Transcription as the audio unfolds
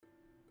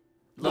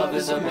Love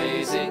is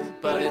amazing,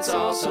 but it's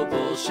also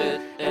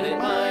bullshit, and it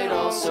might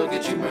also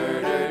get you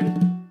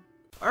murdered.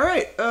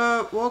 Alright,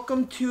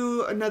 welcome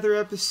to another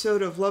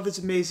episode of Love is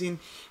Amazing,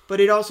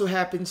 but it also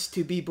happens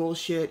to be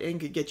bullshit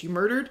and could get you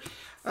murdered.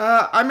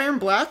 I'm Aaron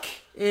Black,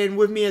 and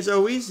with me as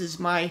always is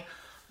my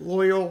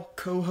loyal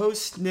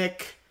co-host,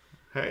 Nick.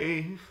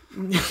 Hey.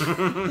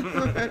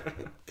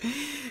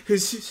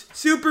 Who's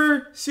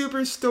super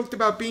stoked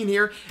about being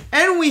here.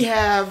 And we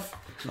have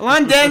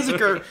Elann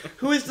Danziger,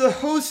 who is the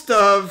host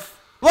of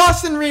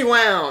Lost and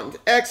Rewound.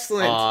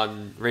 Excellent.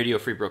 On Radio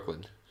Free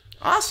Brooklyn.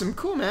 Awesome.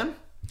 Cool, man.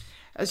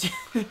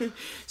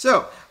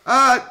 So,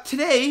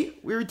 today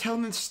we were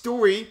telling the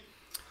story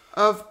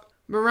of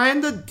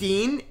Miranda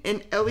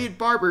and Elytte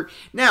Barbour.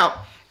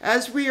 Now,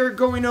 as we're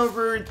doing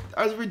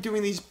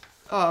these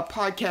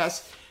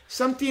podcasts,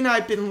 something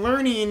I've been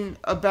learning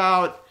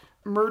about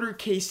murder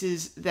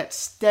cases that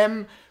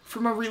stem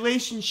from a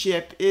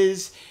relationship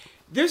is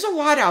there's a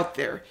lot out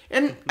there.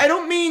 And I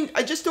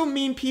just don't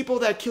mean people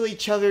that kill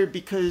each other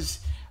because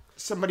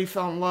somebody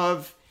fell in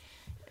love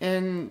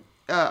and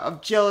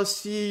of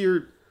jealousy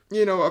or,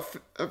 of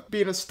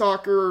being a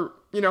stalker.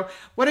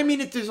 What I mean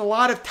is there's a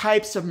lot of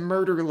types of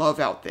murder love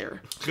out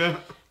there.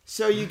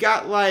 So you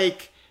got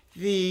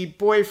the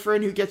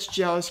boyfriend who gets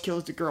jealous,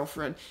 kills the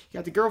girlfriend. You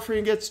got the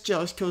girlfriend who gets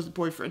jealous, kills the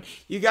boyfriend.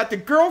 You got the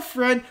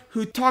girlfriend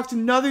who talks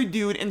another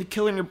dude into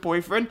killing her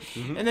boyfriend.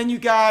 Mm-hmm. And then you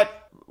got...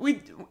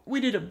 We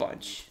did a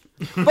bunch.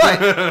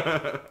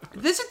 But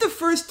this is the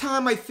first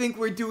time I think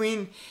we're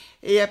doing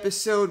a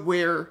episode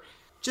where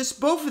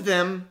just both of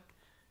them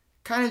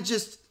kind of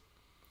just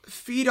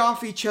feed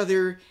off each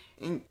other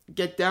and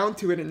get down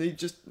to it, and they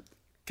just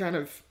kind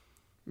of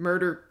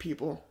murder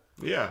people.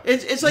 Yeah,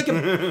 it's like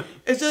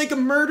a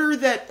murder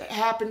that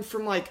happened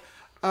from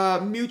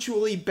a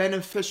mutually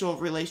beneficial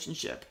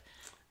relationship.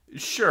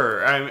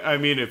 Sure, I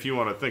mean, if you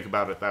want to think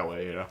about it that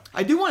way,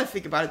 I do want to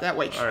think about it that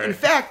way. Right. In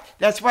fact,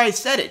 that's why I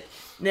said it,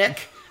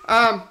 Nick.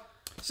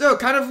 So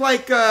kind of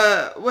like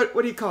what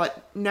do you call it?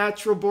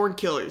 Natural born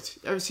killers.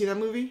 Ever seen that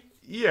movie?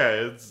 Yeah,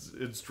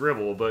 it's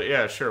dribble, but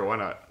yeah, sure, why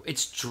not?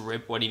 It's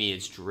What do you mean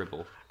it's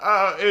dribble?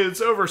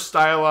 It's over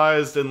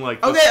stylized and Okay.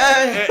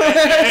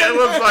 and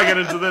let's not get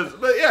into this,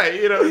 but yeah,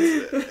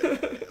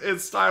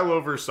 it's style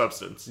over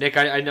substance. Nick,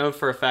 I know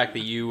for a fact that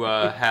you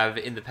have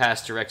in the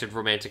past directed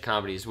romantic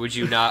comedies. Would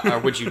you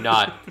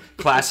not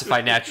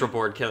classify Natural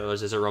Born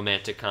Killers as a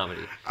romantic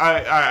comedy?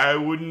 I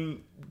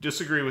wouldn't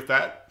disagree with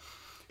that.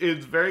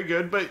 It's very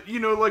good, but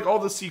all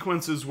the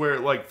sequences where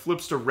it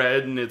flips to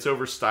red and it's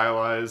over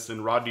stylized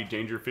and Rodney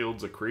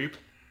Dangerfield's a creep.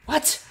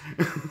 What?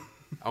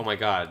 Oh my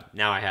god,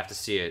 now I have to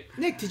see it.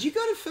 Nick, did you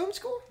go to film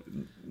school?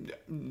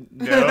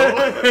 No.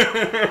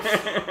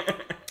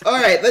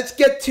 Alright, let's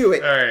get to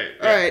it.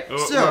 Alright,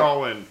 so we're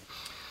all in.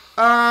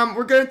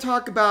 We're going to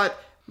talk about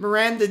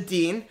Miranda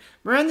Dean.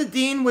 Miranda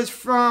Dean was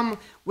from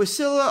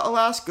Wasilla,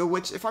 Alaska,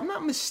 which, if I'm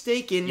not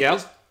mistaken...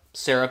 Yep,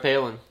 Sarah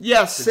Palin.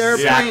 Yes, Sarah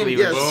exactly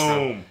Palin. Yes.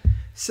 Boom.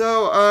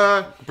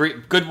 So,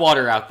 good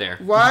water out there.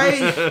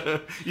 Why?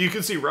 You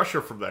can see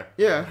Russia from there.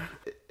 Yeah.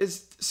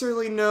 It's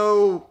certainly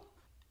no...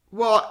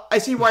 Well, I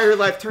see why her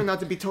life turned out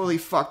to be totally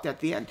fucked at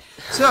the end.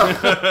 So,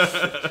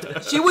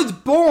 she was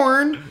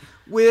born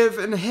with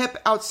a hip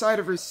outside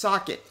of her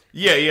socket.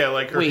 Yeah,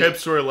 her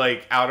hips were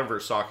out of her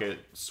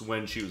sockets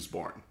when she was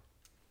born.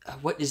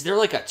 What is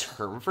there a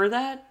term for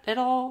that at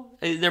all?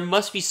 There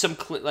must be some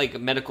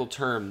medical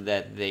term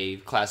that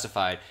they've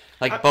classified,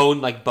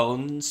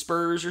 bone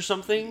spurs or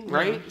something,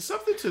 right?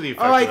 Something to the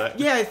effect of that.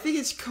 Yeah, I think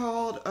it's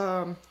called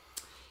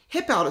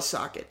hip out of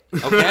socket.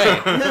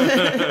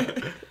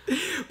 Okay.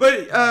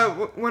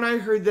 But when I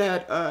heard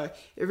that,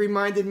 it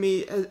reminded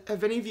me.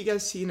 Have any of you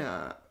guys seen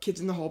Kids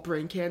in the Hall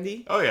Brain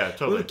Candy? Oh yeah,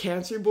 totally. Little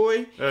cancer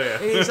boy. Oh yeah.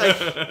 And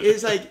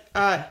he's like,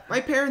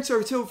 my parents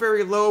are so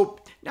very low.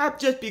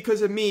 Not just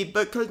because of me,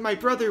 but because my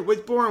brother was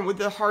born with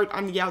the heart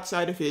on the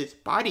outside of his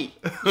body.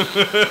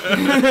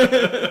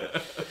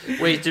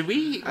 Wait, did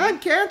we... I'm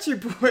Cancer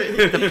Boy.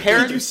 The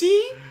parents... Did you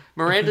see?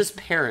 Miranda's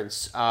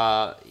parents,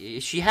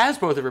 she has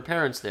both of her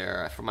parents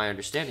there, from my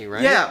understanding,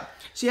 right? Yeah,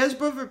 she has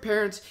both of her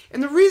parents.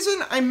 And the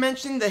reason I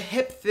mentioned the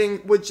hip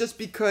thing was just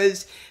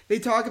because they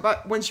talk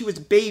about when she was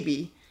a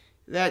baby,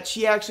 that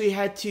she actually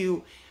had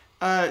to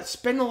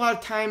spend a lot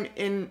of time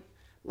in,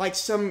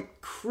 some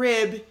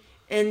crib,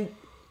 and...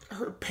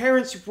 her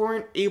parents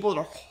weren't able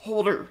to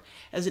hold her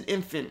as an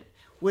infant,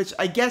 which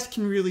I guess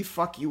can really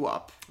fuck you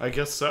up. I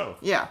guess so.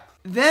 Yeah.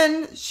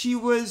 Then she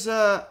was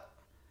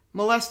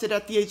molested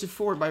at the age of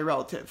 4 by a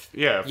relative.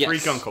 Yeah,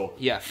 freak uncle.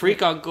 Yeah,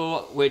 freak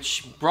uncle,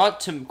 which brought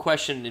to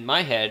question in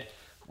my head,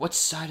 what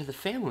side of the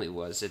family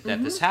was it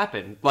that this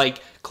happened?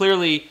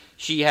 Clearly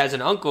she has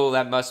an uncle.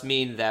 That must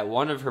mean that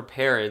one of her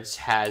parents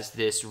has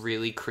this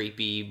really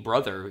creepy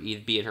brother,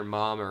 be it her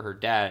mom or her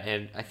dad.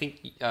 And I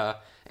think...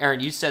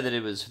 Aaron, you said that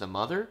it was the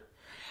mother?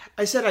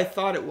 I said I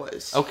thought it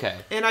was. Okay.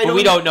 And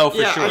we don't know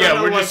for sure.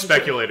 Yeah, we're just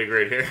speculating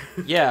right here.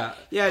 Yeah.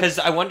 Because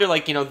I wonder,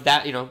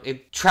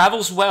 it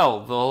travels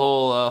well, the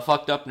whole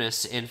fucked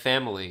upness in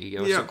family.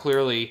 So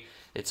clearly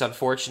it's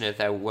unfortunate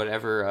that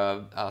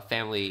whatever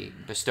family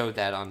bestowed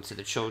that onto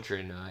the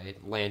children,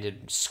 it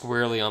landed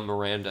squarely on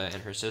Miranda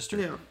and her sister.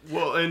 Yeah.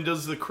 Well, and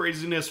does the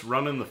craziness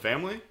run in the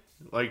family?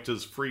 Like,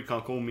 does freak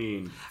uncle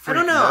mean freak I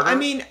don't know.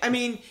 murder? I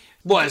mean,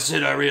 Was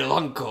it a real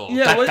uncle?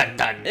 yeah, Dun, dun,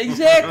 dun.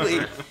 exactly.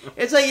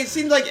 It's like it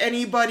seems like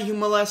anybody who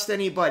molests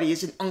anybody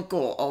is an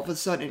uncle all of a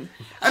sudden.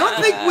 I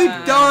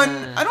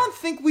don't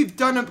think we've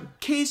done a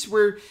case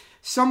where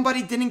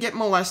somebody didn't get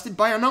molested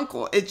by an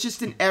uncle. It's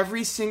just in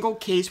every single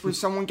case where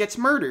someone gets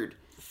murdered.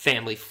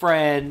 Family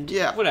friend,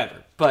 Yeah.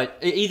 whatever. But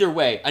either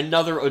way,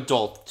 another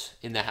adult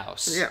in the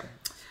house. Yeah.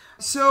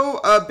 So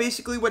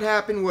basically, what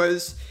happened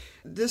was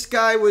this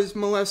guy was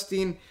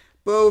molesting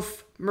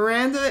both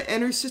Miranda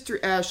and her sister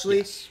Ashley.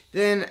 Yes.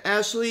 Then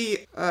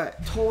Ashley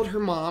told her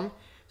mom.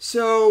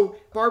 So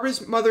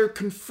Barbara's mother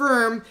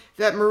confirmed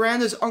that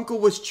Miranda's uncle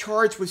was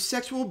charged with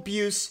sexual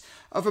abuse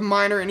of a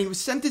minor, and he was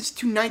sentenced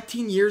to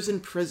 19 years in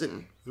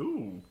prison.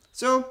 Ooh.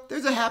 So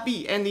there's a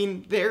happy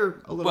ending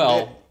there a little bit.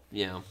 Well,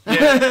 yeah.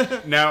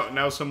 Yeah.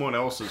 now someone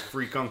else is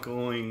freak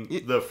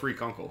uncling the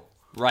freak uncle.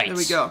 Right. There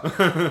we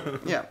go.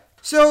 Yeah.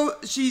 So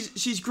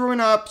she's growing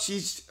up.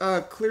 She's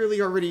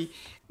clearly already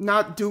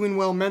not doing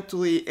well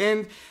mentally,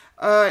 and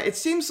it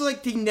seems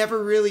like they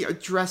never really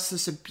address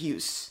this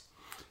abuse.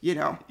 You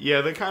know.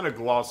 Yeah, they kind of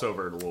gloss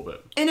over it a little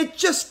bit. And it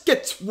just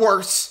gets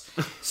worse.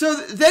 So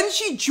then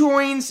she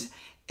joins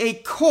a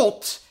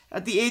cult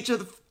at the age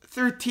of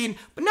 13,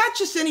 but not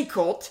just any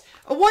cult.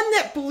 A one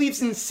that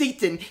believes in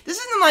Satan. This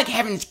isn't like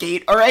Heaven's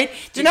Gate, all right?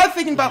 You're not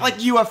thinking about like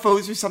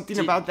UFOs or something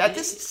about that.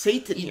 This is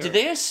Satan here. Did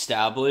they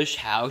establish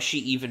how she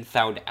even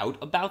found out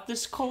about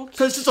this cult?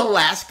 Because it's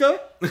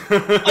Alaska? Oh,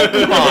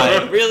 come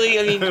on. Really?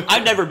 I mean,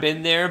 I've never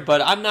been there,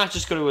 but I'm not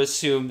just going to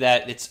assume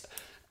that it's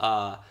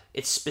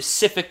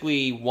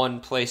specifically one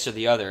place or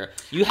the other.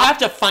 You have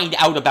to find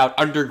out about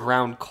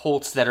underground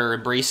cults that are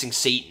embracing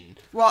Satan.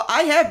 Well,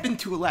 I have been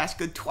to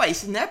Alaska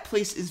twice, and that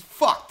place is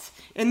fucked.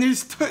 And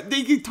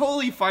they can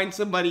totally find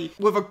somebody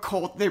with a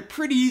cult there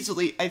pretty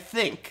easily, I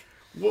think.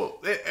 Well,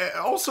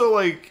 also,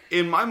 like,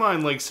 in my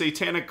mind, like,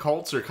 satanic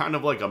cults are kind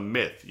of like a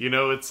myth. You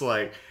know, it's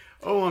like,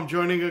 oh, I'm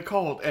joining a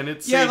cult, and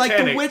it's satanic. Yeah,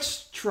 like the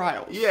witch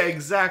trials. Yeah,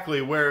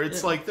 exactly, where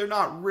it's like, they're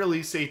not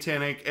really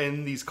satanic,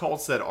 and these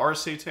cults that are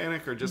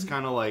satanic are just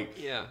kind of, like,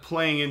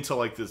 playing into,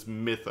 like, this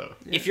mytho.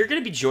 If you're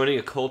going to be joining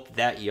a cult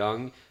that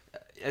young,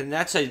 and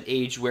that's an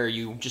age where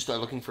you just are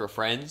looking for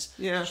friends,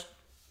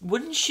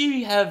 wouldn't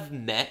she have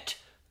met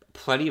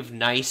plenty of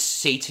nice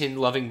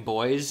Satan-loving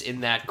boys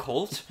in that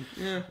cult?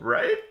 Yeah.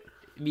 Right?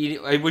 I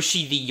mean, was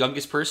she the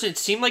youngest person? It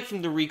seemed like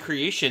from the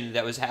recreation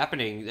that was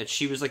happening that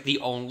she was like the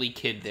only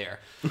kid there.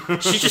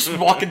 She's just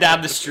walking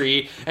down the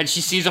street and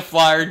she sees a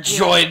flyer,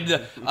 join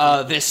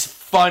this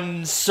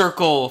fun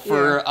circle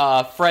for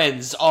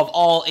friends of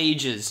all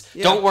ages.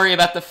 Yeah. Don't worry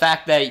about the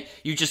fact that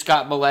you just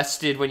got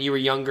molested when you were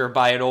younger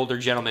by an older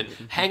gentleman.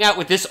 Hang out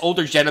with this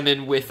older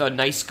gentleman with a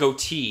nice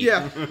goatee.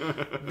 Yeah.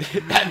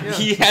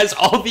 He has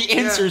all the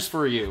answers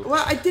for you.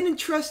 Well, I didn't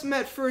trust him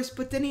at first,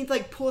 but then he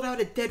like pulled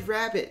out a dead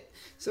rabbit.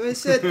 So I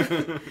said,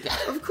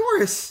 of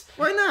course,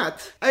 why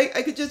not?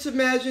 I could just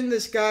imagine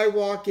this guy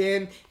walk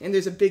in, and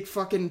there's a big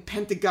fucking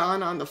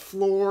pentagon on the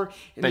floor,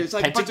 and there's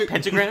like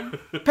pentagram?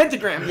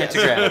 Pentagram, yes.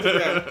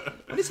 Pentagram.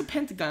 What is a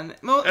pentagon?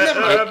 Well, never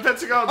mind.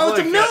 Pentagon's it's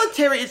like a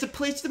military. It's a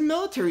place the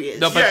military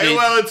is. No, but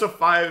it's a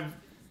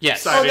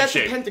five-sided that's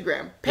shape. a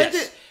pentagram.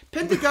 Yes.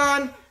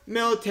 Pentagon,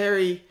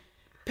 military,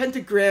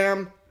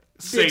 pentagram,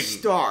 big Satan.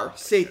 star,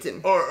 Satan.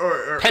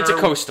 Or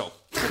Pentecostal.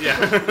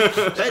 Yeah.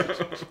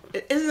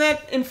 Isn't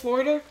that in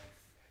Florida?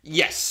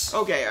 Yes.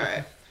 Okay, all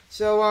right.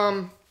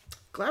 So,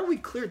 glad we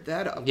cleared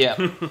that up.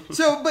 Yeah.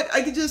 So, but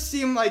I could just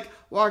see him like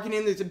walking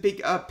in. There's a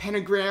big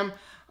pentagram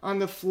on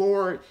the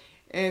floor,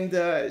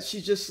 and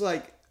she just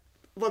like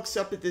looks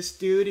up at this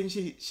dude, and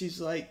she's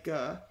like,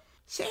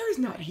 "Sarah's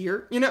not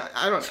here." You know,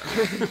 I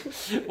don't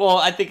know. Well,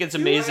 I think it's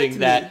amazing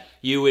that me.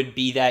 you would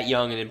be that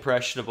young and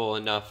impressionable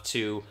enough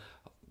to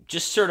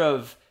just sort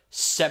of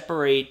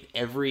separate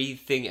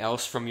everything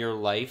else from your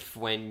life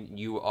when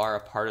you are a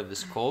part of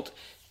this cult.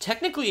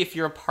 Technically, if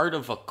you're a part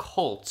of a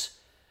cult,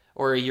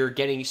 or you're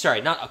getting,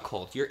 sorry, not a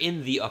cult, you're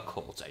in the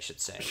occult, I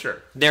should say.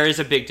 Sure. There is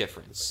a big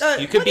difference.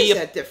 You could be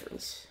that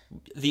difference?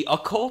 The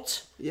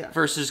occult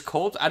versus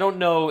cult. I don't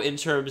know in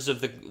terms of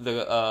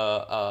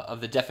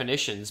the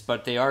definitions,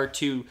 but they are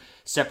two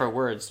separate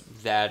words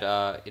that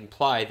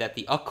imply that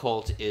the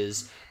occult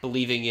is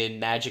believing in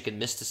magic and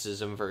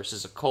mysticism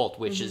versus a cult,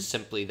 which is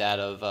simply that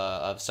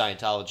of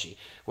Scientology,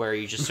 where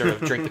you just sort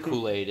of drink the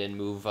Kool-Aid and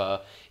move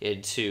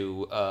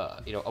into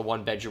a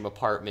one-bedroom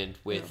apartment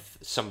with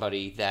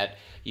somebody that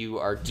you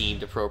are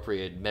deemed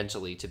appropriate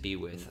mentally to be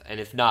with, and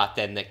if not,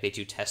 then they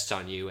do tests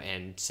on you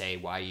and say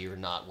why you're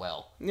not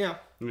well. Yeah.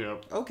 Yeah.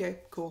 Okay.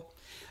 Cool.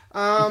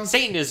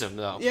 Satanism,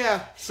 though.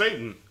 Yeah.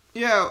 Satan.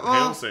 Yeah. Well,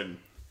 Hail Satan.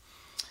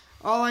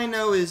 all I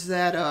know is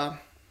that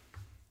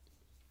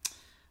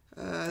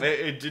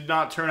It did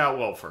not turn out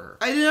well for her.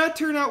 I did not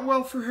turn out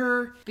well for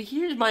her. But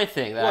here's my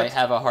thing that What? I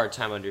have a hard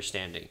time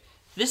understanding.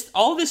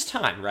 All this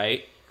time,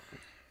 right?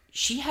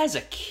 She has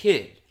a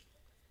kid.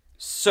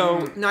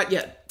 So Not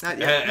yet. Not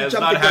yet. You Has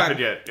jumped not the gun. happened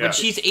yet. Yeah. when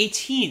she's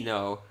 18,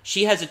 though,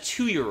 she has a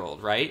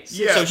 2-year-old, right?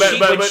 Yeah, So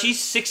but- when she's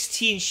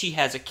 16, she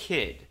has a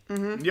kid.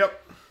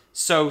 Yep.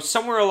 So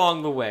somewhere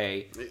along the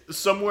way,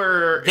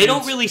 Somewhere they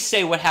don't really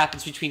say what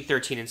happens between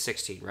 13 and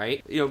 16,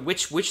 right? You know,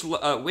 which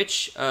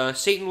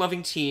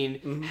Satan-loving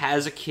teen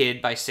has a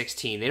kid by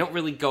 16. They don't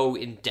really go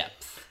in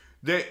depth.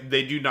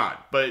 They do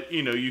not, but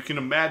you can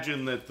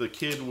imagine that the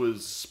kid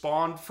was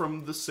spawned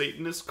from the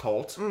Satanist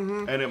cult,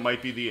 and it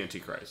might be the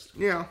Antichrist.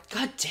 Yeah.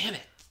 God damn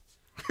it.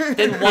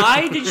 Then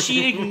why did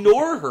she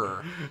ignore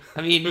her?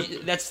 I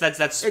mean, that's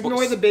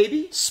Ignore the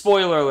baby?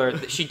 spoiler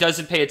alert. She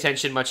doesn't pay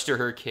attention much to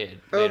her kid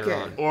later Okay.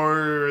 on.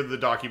 Or the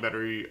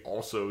documentary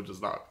also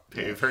does not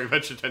pay very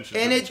much attention.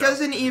 And to it the child.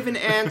 doesn't even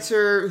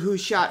answer who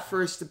shot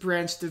first, the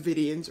Branch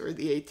Davidians or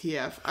the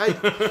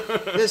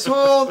ATF. This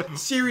whole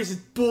series is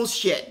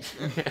bullshit.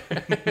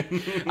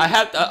 I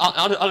have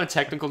on a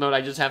technical note. I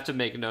just have to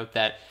make a note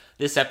that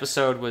this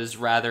episode was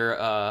rather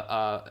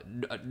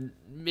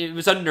it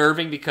was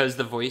unnerving because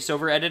the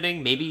voiceover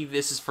editing. Maybe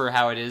this is for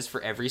how it is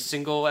for every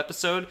single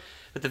episode,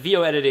 but the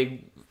VO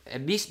editing,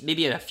 at least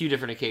maybe at a few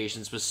different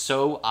occasions, was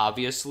so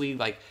obviously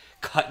like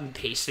cut and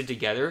pasted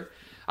together.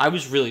 I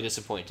was really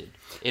disappointed,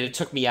 and it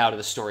took me out of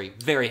the story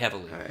very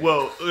heavily.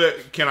 Well,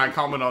 can I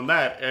comment on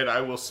that? And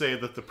I will say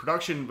that the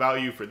production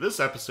value for this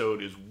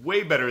episode is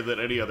way better than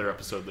any other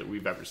episode that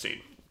we've ever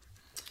seen.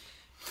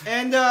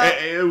 And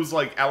It was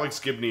like Alex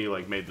Gibney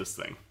made this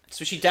thing.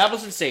 So she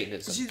dabbles in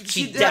Satanism.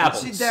 She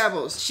dabbles. She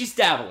dabbles. She's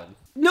dabbling.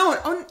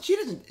 No, she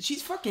doesn't.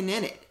 She's fucking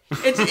in it.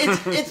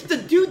 It's the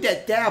dude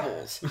that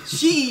dabbles.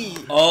 She's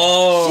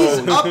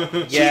up.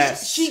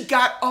 Yes. She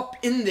got up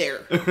in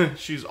there.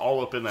 She's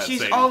all up in that. She's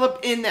Satan. all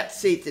up in that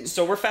Satan.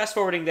 So we're fast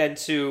forwarding then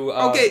to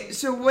Okay,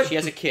 so what? she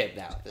has a kid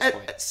now at this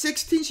point. At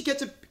 16, she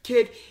gets a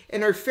kid,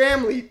 and her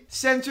family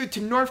sends her to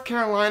North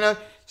Carolina,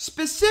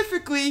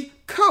 specifically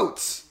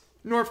Coates,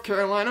 North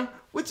Carolina,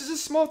 which is a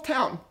small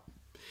town.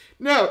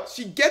 Now,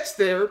 she gets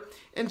there,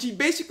 and she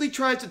basically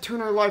tries to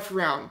turn her life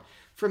around.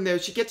 From there,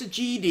 she gets a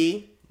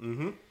GED.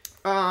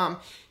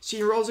 She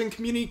enrolls in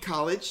community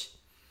college,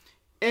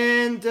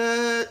 and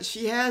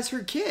she has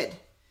her kid.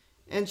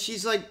 And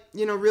she's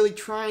really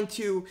trying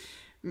to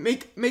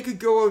make a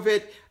go of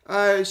it.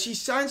 She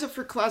signs up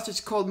for classes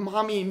called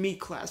Mommy and Me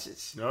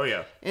classes. Oh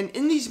yeah. And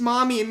in these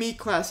Mommy and Me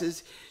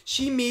classes,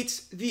 she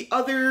meets the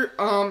other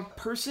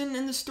person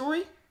in the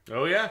story,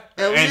 Oh yeah.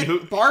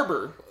 Elytte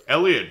Barbour.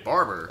 Elytte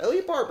Barbour.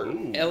 Elytte Barbour.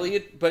 Ooh.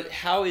 Elliot, but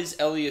how is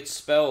Elliot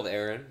spelled,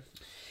 Aaron?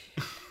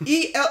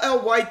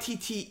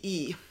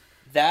 Elytte.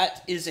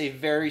 That is a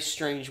very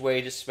strange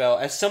way to spell.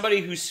 As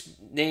somebody whose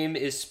name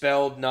is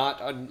spelled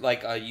not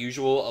like a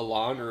usual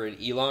Elann or an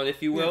Elann,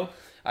 if you will,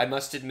 I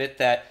must admit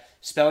that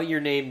spelling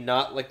your name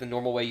not like the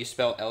normal way you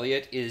spell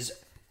Elliot is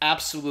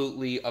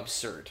absolutely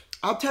absurd.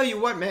 I'll tell you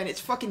what, man, it's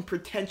fucking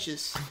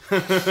pretentious,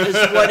 is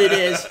what it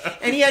is.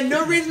 And he had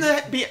no reason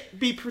to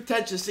be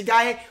pretentious. The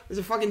guy was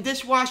a fucking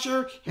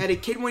dishwasher, he had a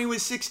kid when he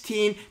was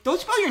 16.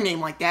 Don't spell your name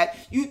like that.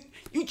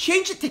 You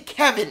change it to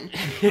Kevin,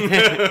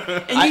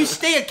 and you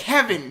stay a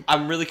Kevin.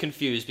 I'm really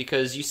confused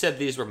because you said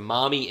these were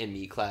Mommy and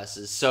Me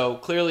classes, so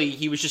clearly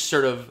he was just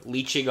sort of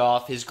leeching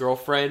off his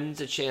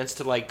girlfriend a chance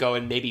to go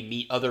and maybe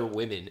meet other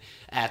women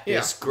at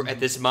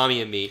this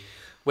Mommy and Me,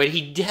 when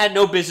he had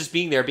no business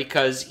being there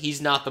because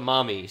he's not the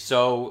mommy.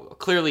 So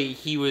clearly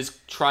he was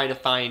trying to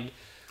find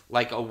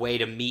a way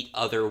to meet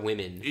other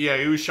women. Yeah,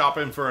 he was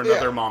shopping for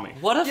another mommy.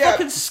 What a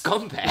fucking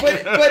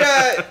scumbag!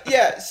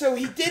 But so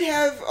he did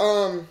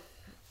have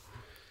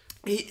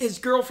his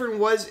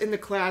girlfriend was in the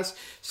class,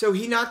 so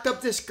he knocked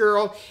up this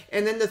girl,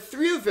 and then the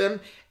three of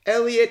them,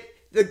 Elliot,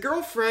 the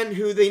girlfriend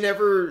who they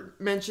never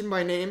mentioned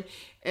by name,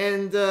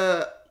 and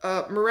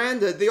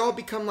Miranda, they all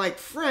become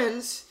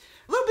friends.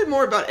 A little bit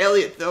more about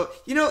Elliot, though.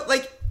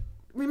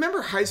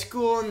 Remember high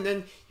school, and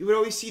then you would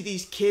always see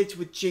these kids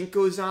with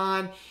Jinkos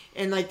on,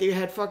 and they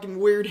had fucking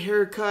weird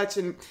haircuts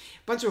and a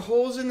bunch of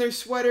holes in their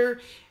sweater,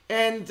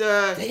 and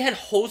they had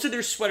holes in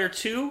their sweater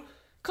too?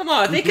 Come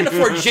on, they can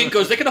afford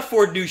Jinkos, they can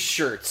afford new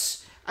shirts.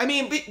 I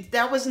mean, but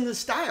that wasn't the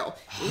style,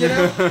 And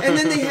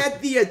then they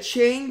had the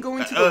chain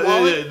going to the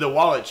wallet. The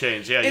wallet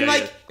chains, yeah. And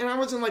and I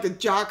wasn't a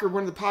jock or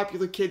one of the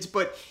popular kids,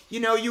 but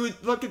you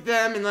would look at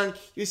them and then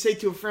you'd say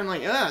to a friend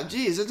oh,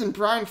 geez, isn't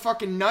Brian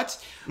fucking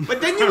nuts? But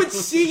then you would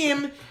see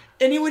him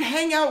and he would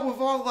hang out with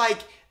all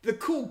the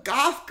cool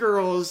goth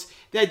girls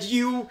that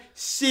you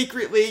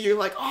secretly,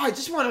 you're oh, I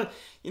just want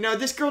to,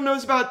 this girl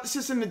knows about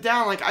System of a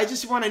Down. I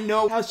just want to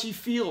know how she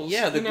feels.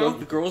 Yeah,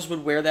 the girls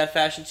would wear that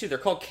fashion too. They're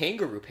called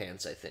kangaroo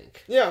pants, I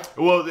think. Yeah.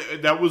 Well,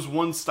 that was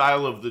one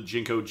style of the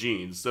Jinko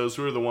jeans. Those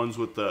were the ones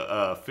with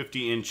the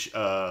 50-inch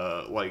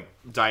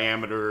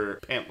diameter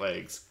pant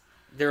legs.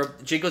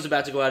 Jinko's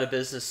about to go out of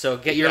business, so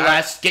get your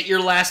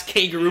last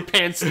kangaroo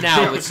pants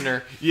now,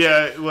 listener.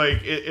 Yeah,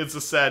 it's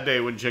a sad day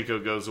when Jinko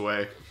goes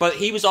away. But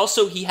he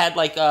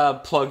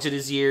had plugs in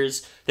his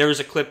ears. There was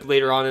a clip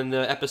later on in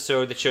the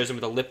episode that shows him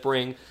with a lip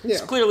ring. Yeah.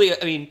 It's clearly,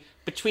 I mean,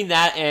 between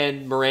that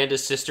and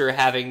Miranda's sister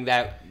having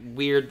that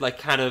weird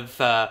kind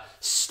of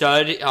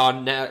stud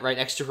on right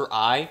next to her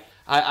eye,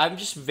 I'm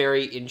just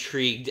very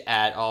intrigued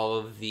at all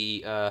of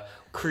the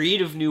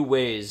creative new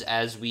ways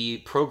as we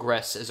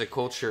progress as a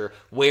culture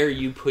where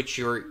you put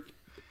your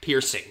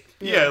piercing.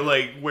 Yeah,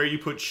 like where you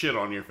put shit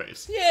on your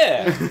face.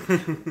 Yeah.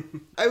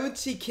 I would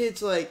see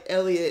kids like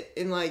Elliot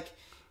in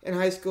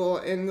high school,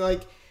 and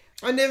like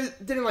I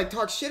didn't like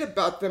talk shit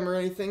about them or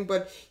anything,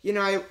 but you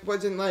know, I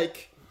wasn't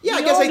like, yeah,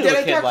 I guess I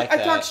did.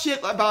 I talked shit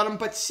about them,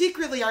 but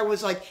secretly I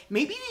was like,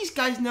 maybe these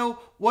guys know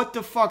what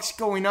the fuck's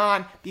going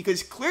on,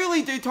 because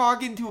clearly they're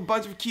talking to a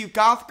bunch of cute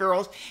goth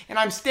girls, and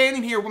I'm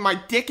standing here with my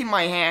dick in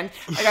my hand.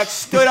 I got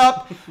stood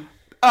up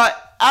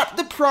at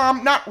the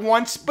prom, not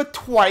once, but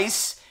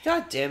twice.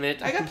 God damn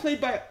it. I got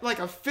played by like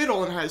a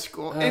fiddle in high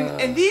school.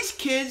 And these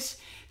kids,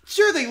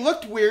 sure, they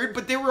looked weird,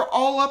 but they were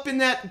all up in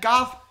that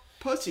goth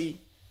pussy.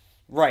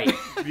 Right.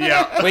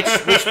 Yeah.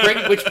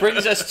 Which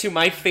brings us to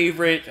my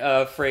favorite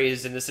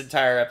phrase in this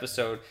entire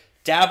episode.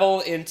 Dabble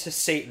into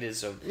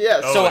Satanism.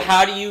 Yes. So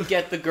how do you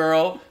get the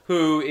girl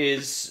who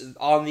is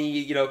on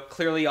the,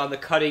 clearly on the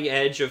cutting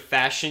edge of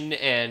fashion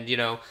and,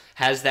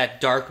 has that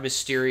dark,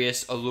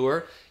 mysterious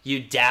allure? You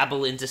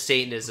dabble into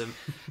Satanism.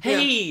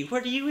 Hey,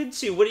 what are you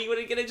into? What do you want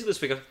to get into this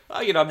week?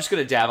 I'm just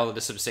going to dabble into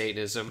some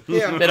Satanism.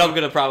 Yeah. Then I'm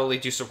going to probably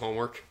do some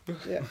homework.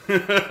 Yeah.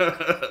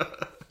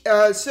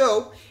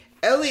 So,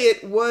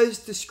 Elliot was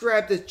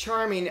described as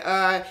charming.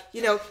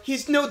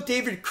 He's no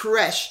David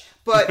Koresh,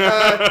 but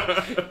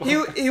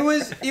he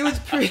was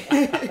pretty.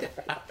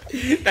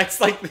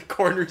 That's like the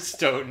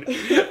cornerstone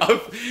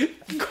of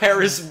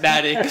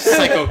charismatic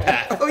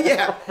psychopath. Oh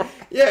yeah.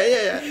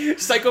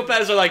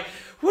 Psychopaths are like,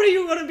 what do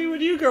you want to be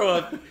when you grow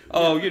up?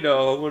 Oh,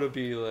 I want to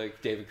be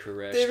like David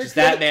Koresh. Because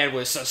that man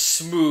was a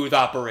smooth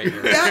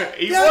operator.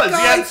 He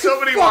had so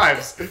many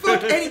wives.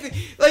 Fuck anything.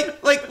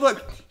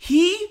 Look,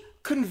 he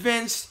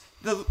convinced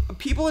the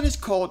people in his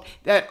cult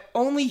that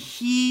only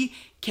he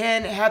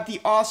can have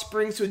the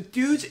offspring. So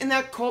dudes in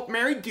that cult,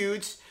 married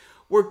dudes,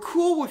 were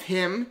cool with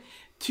him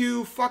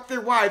to fuck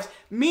their wives.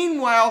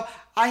 Meanwhile,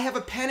 I have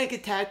a panic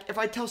attack if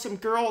I tell some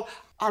girl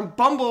on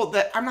Bumble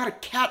that I'm not a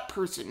cat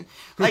person.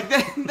 Like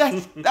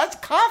that's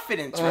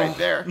confidence right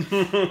there.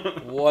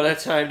 What a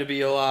time to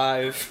be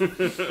alive.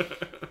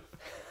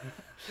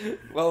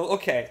 Well,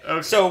 okay.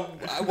 So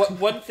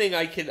one thing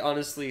I can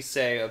honestly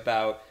say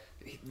about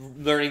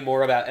learning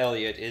more about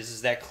Elliot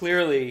is that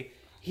clearly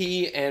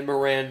he and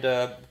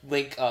Miranda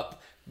link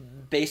up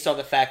based on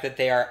the fact that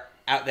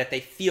they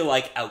feel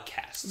like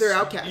outcasts. They're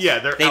outcasts. Yeah,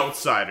 they're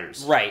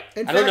outsiders. Right.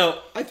 In I fact, don't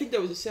know. I think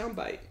that was a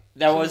soundbite.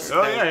 That was.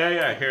 Oh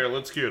yeah. Here,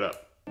 let's cue it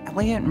up.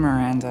 Elliot and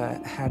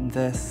Miranda had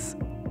this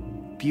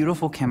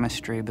beautiful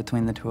chemistry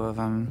between the two of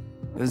them.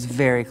 It was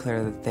very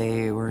clear that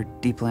they were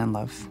deeply in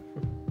love.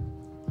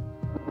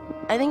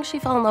 I think she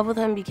fell in love with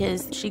him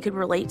because she could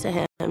relate to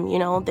him.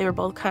 They were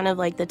both kind of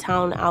like the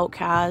town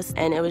outcasts,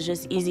 and it was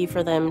just easy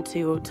for them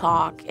to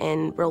talk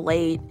and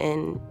relate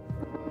and,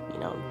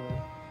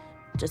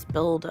 just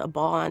build a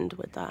bond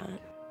with that.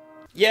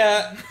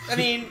 Yeah, I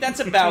mean, that's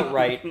about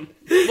right.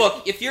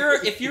 Look, if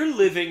you're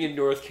living in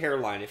North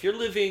Carolina, if you're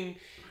living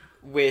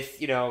with,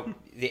 the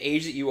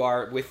age that you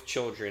are with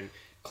children,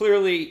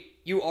 clearly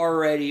you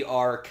already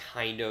are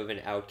kind of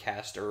an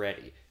outcast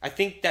already. I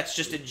think that's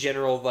just a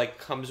general,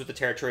 comes with the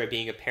territory of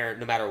being a parent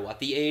no matter what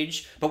the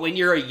age. But when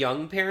you're a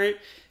young parent,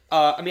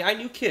 I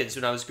knew kids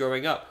when I was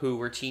growing up who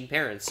were teen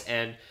parents,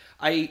 and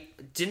I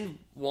didn't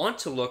want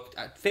to look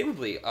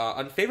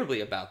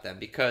unfavorably about them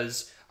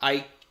because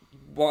I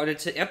wanted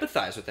to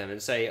empathize with them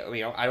and say,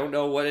 I don't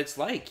know what it's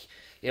like.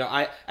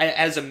 I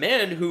as a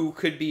man who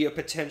could be a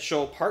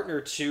potential partner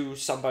to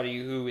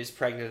somebody who is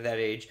pregnant at that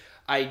age,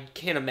 I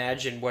can't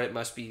imagine what it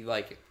must be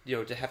like,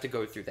 to have to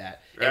go through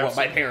that and what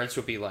my parents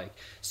would be like.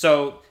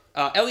 So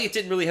Elliot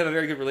didn't really have a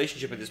very good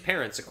relationship with his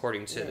parents,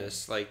 according to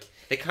this.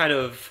 They kind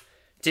of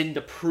didn't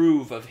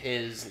approve of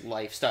his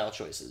lifestyle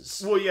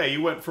choices. Well, yeah,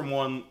 you went from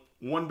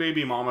one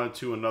baby mama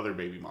to another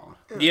baby mama.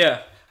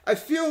 Yeah. I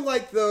feel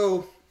like,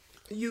 though,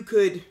 you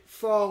could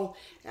fall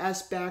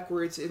ass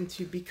backwards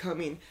into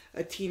becoming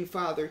a teen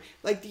father.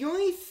 The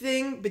only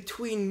thing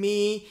between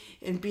me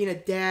and being a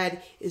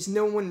dad is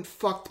no one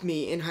fucked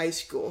me in high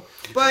school.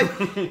 But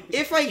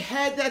if I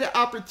had that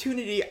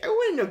opportunity, I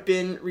wouldn't have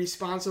been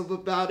responsible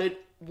about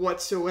it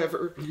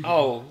whatsoever.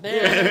 Oh,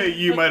 man.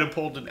 You might have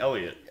pulled an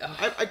Elliot.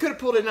 I could have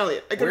pulled an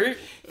Elliot.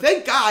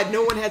 Thank God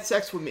no one had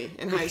sex with me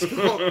in high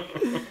school.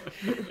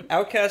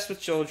 Outcast with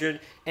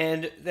children,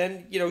 and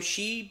then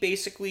she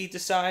basically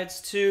decides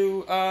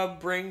to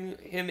bring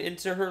him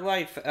into her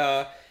life,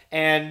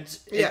 and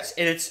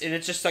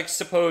it's just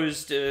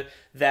supposed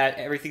that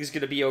everything's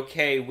gonna be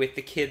okay with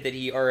the kid that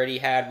he already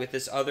had with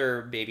this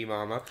other baby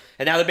mama,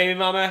 and now the baby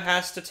mama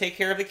has to take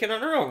care of the kid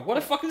on her own. What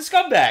a fucking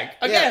scumbag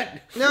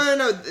again! Yeah.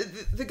 No.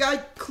 The guy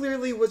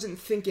clearly wasn't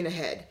thinking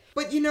ahead.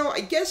 But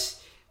I guess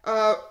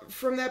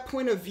from that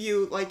point of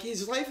view,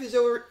 his life is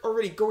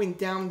already going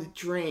down the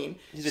drain.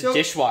 He's a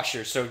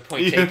dishwasher, so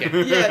point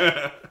taken.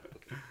 Yeah.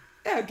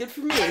 Yeah, good for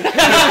me.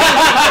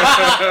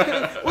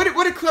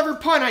 What a clever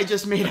pun I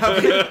just made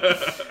of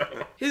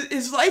it.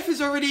 his life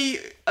is already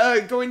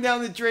going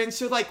down the drain.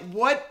 So like,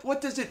 what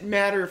does it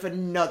matter if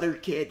another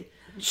kid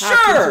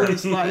happens in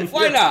his life?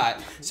 Why not?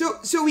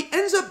 So he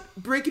ends up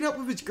breaking up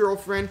with his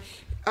girlfriend.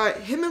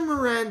 Him and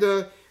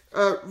Miranda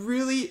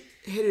really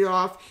hit it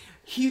off.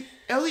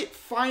 Elytte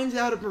finds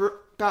out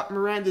about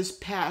Miranda's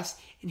past,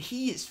 and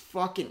he is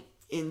fucking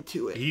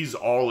into it. He's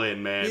all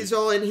in, man. He's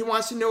all in. He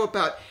wants to know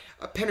about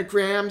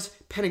pentagrams,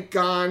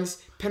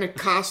 pentagons,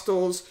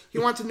 Pentecostals. He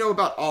wants to know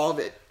about all of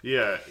it.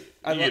 Yeah,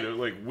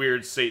 like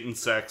weird Satan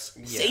sex.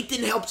 Yeah.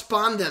 Satan helps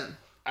bond them.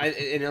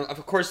 And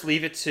of course,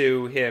 leave it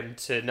to him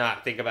to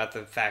not think about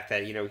the fact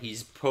that,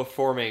 he's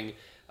performing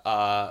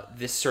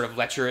this sort of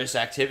lecherous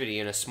activity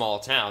in a small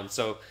town.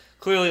 So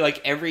clearly,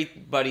 like,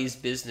 everybody's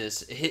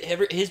business,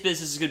 his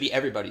business is going to be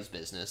everybody's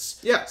business.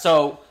 Yeah.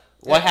 So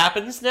what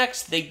happens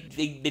next?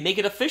 They make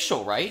it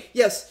official, right?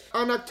 Yes.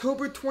 On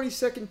October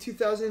 22nd,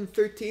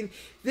 2013,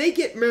 they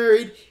get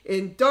married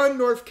in Dunn,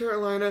 North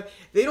Carolina.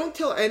 They don't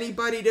tell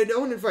anybody. They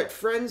don't invite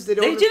friends. They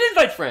did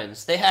invite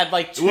friends. They had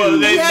like two. Well,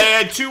 they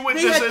had two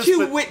witnesses. They had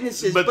two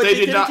witnesses, but they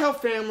didn't tell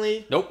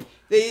family. Nope.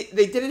 They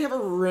didn't have a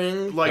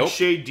ring. Like,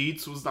 Shay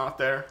Dietz was not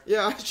there.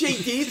 Yeah, Shay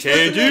Dietz.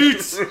 Shay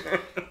Dietz.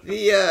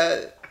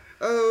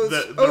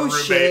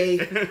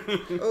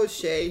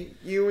 Shay,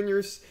 you and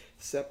your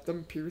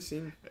septum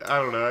piercing. I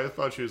don't know. I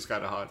thought she was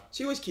kind of hot.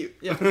 She was cute.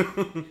 Yeah.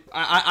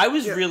 I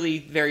was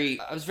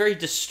very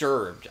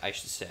disturbed, I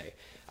should say.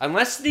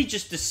 Unless they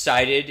just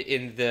decided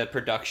in the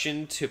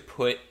production to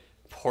put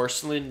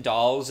porcelain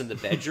dolls in the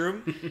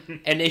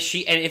bedroom, and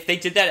if they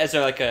did that as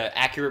a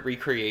accurate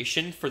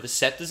recreation for the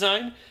set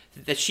design,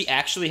 that she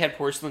actually had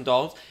porcelain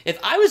dolls. If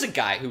I was a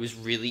guy who was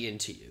really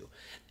into you,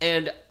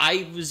 and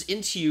I was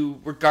into you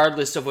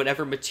regardless of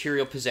whatever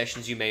material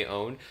possessions you may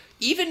own,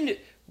 even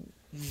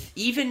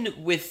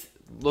with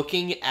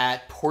looking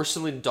at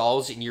porcelain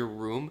dolls in your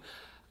room,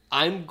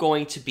 I'm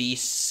going to be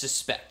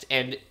suspect.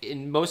 And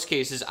in most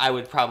cases, I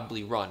would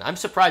probably run. I'm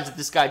surprised that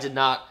this guy did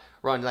not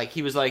run. Like,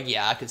 he was like,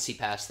 yeah, I can see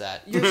past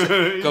that.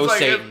 Go like,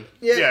 Satan.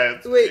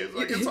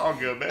 It's all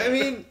good, man. I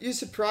mean, you're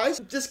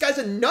surprised? This guy's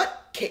a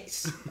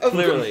nutcase.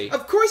 Clearly.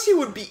 Of course he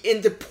would be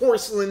into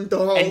porcelain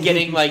dolls. And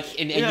getting, like,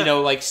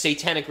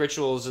 satanic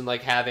rituals and,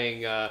 like,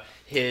 having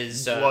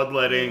his...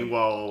 bloodletting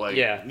while,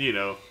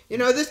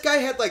 this guy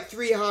had,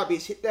 3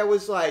 hobbies. That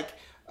was,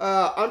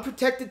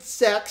 unprotected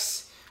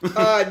sex,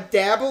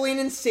 dabbling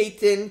in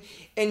Satan,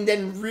 and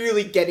then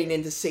really getting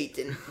into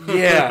Satan.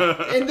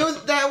 Yeah. And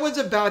that was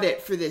about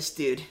it for this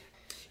dude.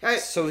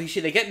 So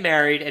they get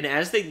married, and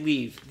as they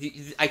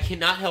leave, I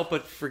cannot help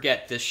but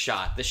forget this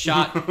shot. The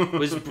shot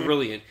was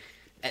brilliant.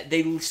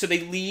 They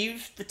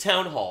leave the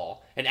town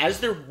hall, and as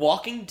they're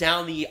walking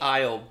down the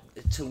aisle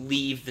to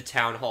leave the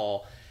town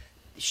hall,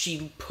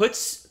 she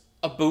puts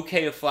a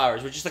bouquet of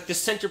flowers, which is like the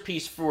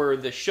centerpiece for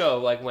the show,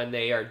 like when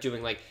they are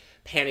doing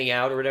panning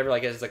out or whatever,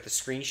 as the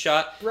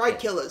screenshot. Bride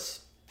killers.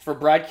 For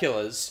bride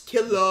killers.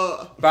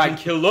 Bride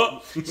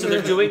killer. So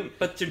they're doing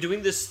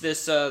this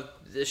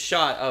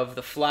shot of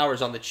the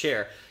flowers on the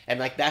chair, and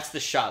that's the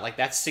shot.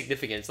 That's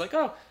significant. It's like,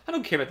 oh, I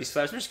don't care about these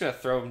flowers. I'm just gonna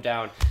throw them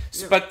down.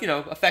 Yeah. But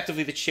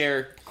effectively the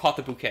chair caught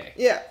the bouquet.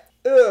 Yeah.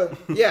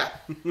 Yeah.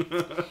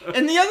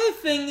 And the other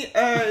thing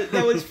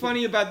that was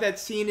funny about that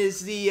scene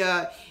is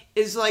the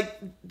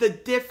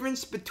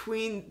difference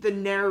between the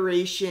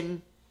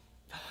narration.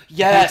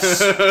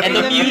 Yes, and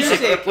the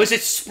music. Was it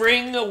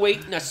Spring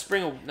Awake? Not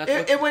Spring.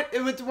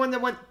 It was the one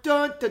that went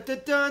dun dun dun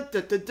dun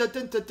dun dun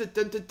dun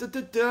dun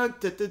dun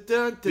dun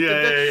dun.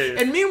 Yeah.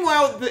 And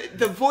meanwhile,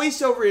 the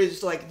voiceover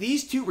is like,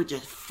 these two were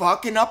just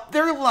fucking up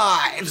their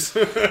lives.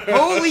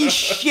 Holy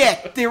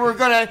shit! They were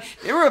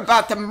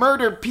about to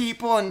murder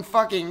people and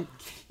fucking.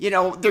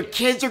 Their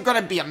kids are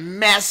going to be a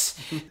mess.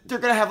 They're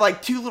going to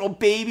have, 2 little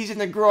babies, and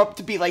they grow up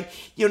to be,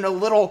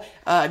 little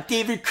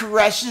David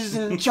Koresh's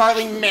and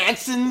Charlie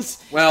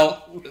Manson's.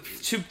 Well,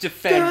 to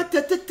defend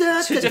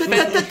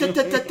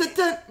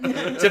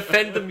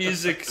the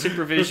music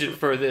supervision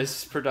for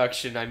this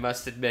production, I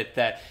must admit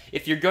that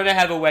if you're going to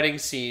have a wedding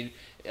scene,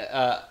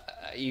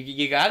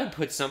 you got to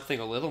put something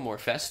a little more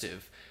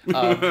festive.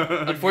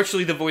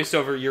 Unfortunately, the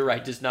voiceover, you're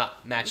right, does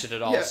not match it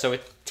at all. Yeah. So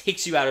it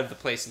takes you out of the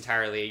place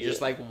entirely. You're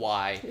just like,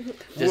 why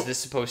is this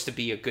supposed to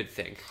be a good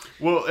thing?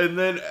 Well, and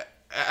then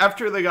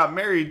after they got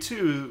married,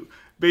 too,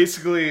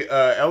 basically,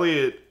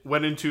 Elytte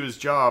went into his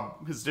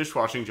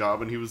dishwashing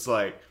job, and he was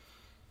like,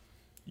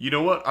 you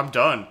know what? I'm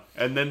done.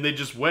 And then they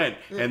just went,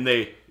 and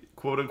they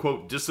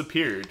quote-unquote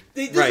disappeared.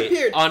 They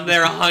disappeared. Right. On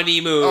their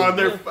honeymoon. On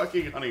their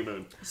fucking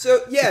honeymoon.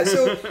 So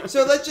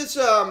let's just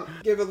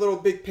give a little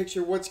big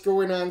picture of what's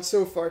going on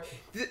so far.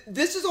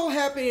 This is all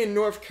happening in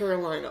North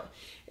Carolina.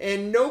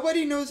 And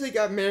nobody knows they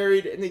got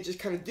married, and they just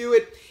kind of do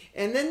it.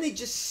 And then they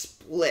just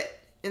split.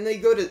 And they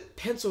go to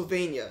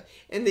Pennsylvania.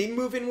 And they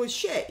move in with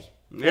Shay.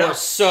 Yeah. Or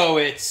so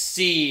it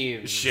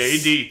seems. Shay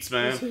Dietz,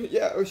 man.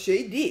 Yeah, or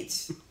Shay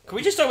Dietz. Can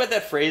we just talk about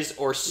that phrase,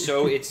 or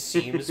so it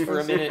seems, for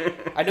a minute?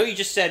 I know you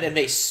just said, and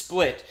they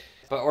split,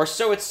 but or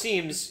so it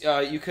seems,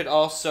 you could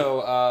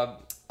also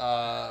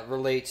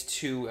relate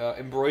to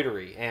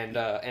embroidery and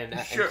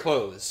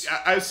clothes.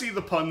 I see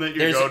the pun that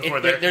you're going for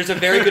there. There's a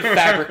very good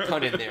fabric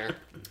pun in there.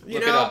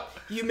 Look it up.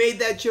 You made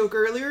that joke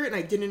earlier, and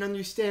I didn't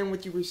understand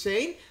what you were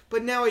saying,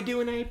 but now I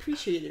do, and I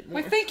appreciate it more.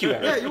 Well, thank you,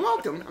 Eric. Yeah, you're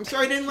welcome. I'm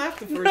sorry I didn't laugh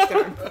the first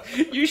time.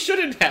 You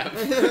shouldn't have.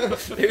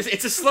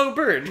 It's a slow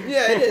burn.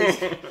 Yeah,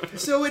 it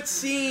is. So it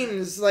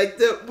seems like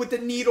with the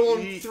needle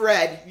and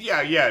thread.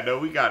 Yeah, no,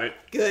 we got it.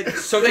 Good.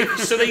 So they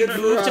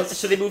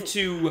moved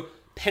to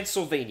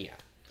Pennsylvania.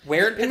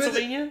 Where in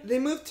Pennsylvania? They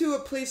moved to a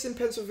place in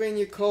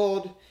Pennsylvania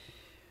called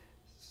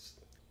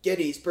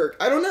Gettysburg.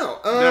 I don't know.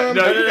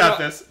 You got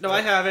this. No,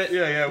 I have it.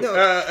 Yeah.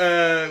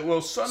 No.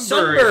 Well,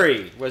 Sunbury.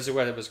 Sunbury was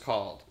what it was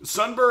called.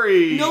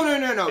 Sunbury.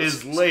 No.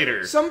 Is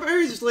later.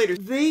 Sunbury is later.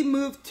 They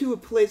moved to a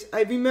place.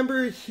 I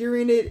remember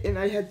hearing it, and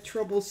I had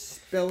trouble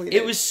spelling it.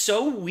 It was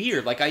so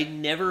weird. Like, I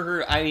never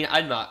heard... I mean,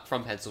 I'm not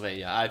from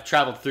Pennsylvania. I've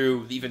traveled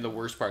through even the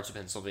worst parts of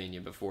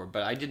Pennsylvania before,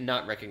 but I did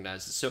not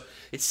recognize it. So,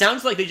 it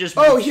sounds like they just...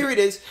 Oh, here it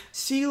is.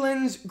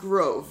 Sealands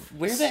Grove.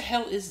 Where the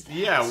hell is that?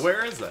 Yeah,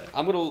 where is that?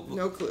 I'm gonna...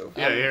 No clue.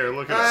 Yeah, here,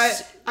 look at it.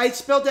 I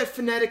spelled that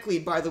phonetically,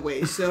 by the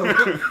way, so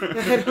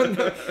I don't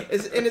know.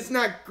 It's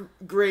not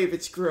grave,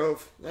 it's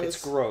grove.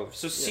 It's Grove.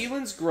 So,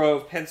 Sealands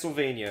Grove,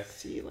 Pennsylvania.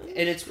 Sealands?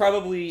 And it's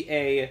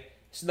probably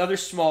another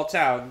small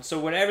town. So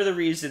whatever the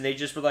reason, they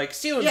just were like,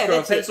 Sealands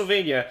Grove,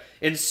 Pennsylvania,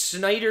 in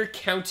Snyder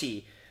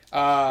County.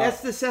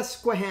 That's the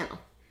Susquehanna.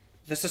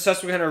 That's the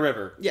Susquehanna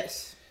River.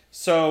 Yes.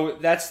 So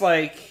that's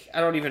like, I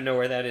don't even know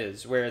where that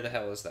is. Where the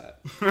hell is that?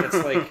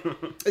 That's like...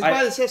 It's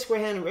by the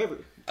Susquehanna River.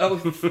 Oh,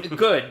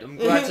 good. I'm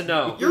glad to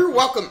know. You're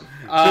welcome.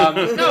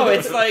 No,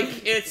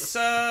 it's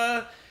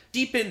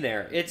deep in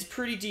there. It's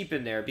pretty deep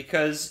in there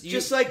because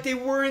just like they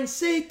were in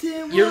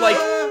Satan. You're like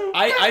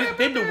I've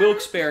been to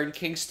Wilkes-Barre in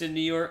Kingston,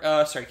 New York.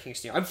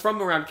 Kingston. I'm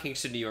from around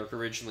Kingston, New York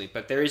originally,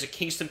 but there is a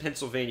Kingston,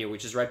 Pennsylvania,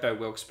 which is right by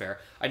Wilkes-Barre.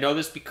 I know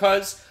this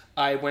because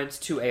I went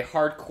to a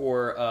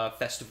hardcore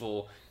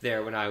festival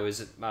there when I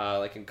was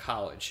like in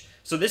college.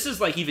 So this is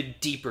like even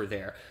deeper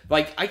there.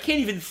 Like I can't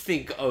even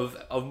think of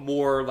a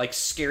more like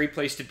scary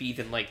place to be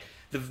than like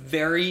the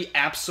very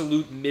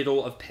absolute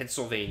middle of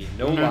Pennsylvania.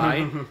 No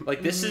lie.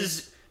 Like this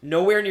is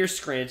nowhere near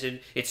Scranton.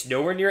 It's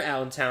nowhere near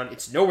Allentown.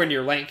 It's nowhere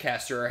near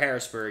Lancaster or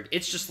Harrisburg.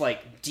 It's just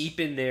like deep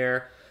in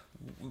there.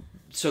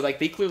 So like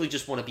they clearly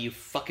just want to be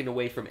fucking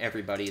away from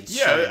everybody and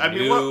start a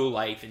new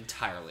life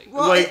entirely.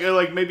 Well,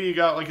 like maybe you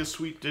got like a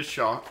sweet dish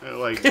shop.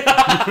 Like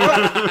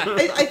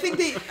I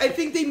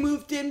think they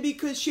moved in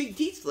because Shay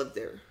Dietz lived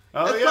there.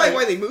 Oh, That's yeah. probably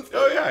why they moved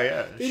there. Oh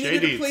yeah. They Shay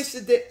needed Dietz. a place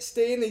to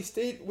stay, and they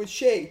stayed with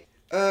Shay.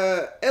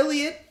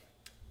 Elytte,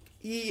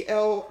 Ellytte.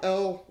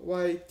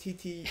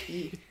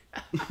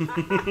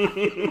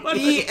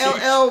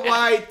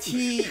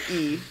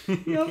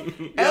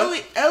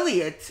 Ellytte.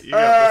 Elliot.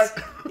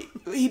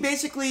 He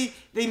basically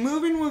they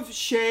move in with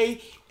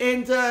Shay,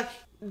 and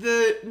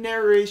the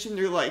narration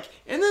they're like,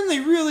 and then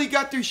they really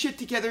got their shit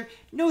together.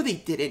 No, they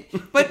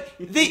didn't. But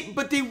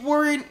they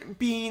weren't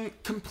being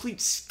complete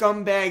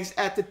scumbags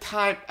at the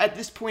time. At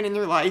this point in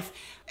their life,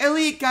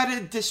 Elliot got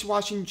a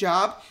dishwashing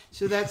job,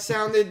 so that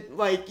sounded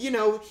like he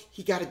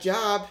got a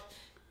job.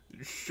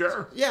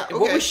 Sure. Yeah. Okay.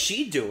 What was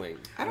she doing?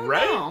 I don't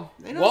Right? know.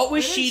 What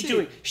was she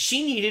doing?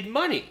 She needed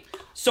money.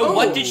 So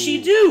what did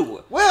she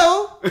do?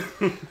 Well,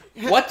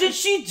 What did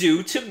she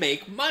do to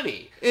make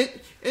money?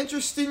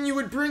 Interesting you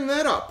would bring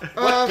that up.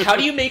 How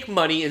do you make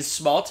money in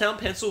small town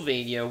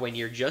Pennsylvania when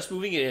you're just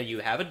moving in and you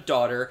have a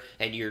daughter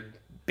and you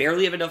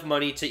barely have enough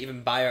money to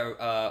even buy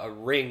a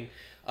ring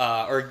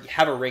or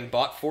have a ring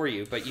bought for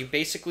you? But you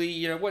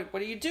basically, what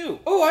do you do?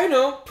 Oh, I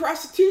know.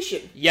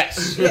 Prostitution.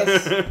 Yes.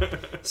 Yes.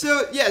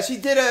 So, yeah, she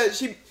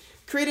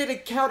created an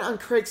account on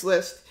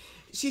Craigslist.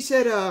 She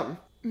said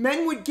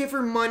men would give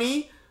her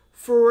money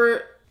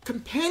for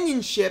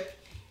companionship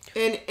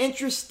and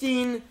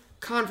interesting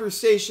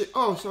conversation.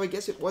 Oh, so I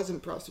guess it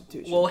wasn't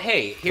prostitution. Well,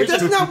 hey, but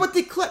that's not what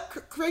the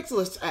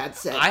Craigslist ad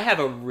said. I have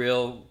a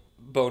real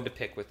bone to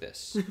pick with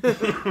this.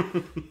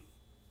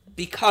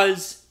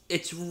 Because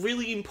it's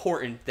really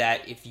important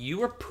that if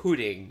you are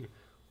putting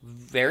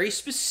very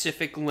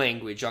specific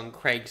language on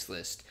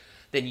Craigslist,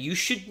 then you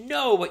should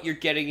know what you're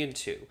getting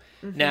into.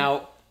 Mm-hmm.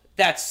 Now,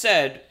 that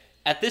said,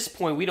 at this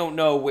point, we don't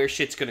know where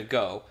shit's going to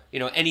go.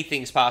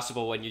 Anything's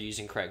possible when you're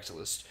using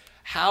Craigslist.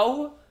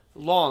 How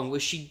long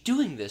was she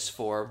doing this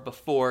for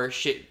before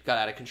shit got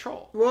out of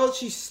control? Well,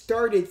 she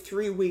started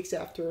 3 weeks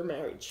after her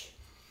marriage.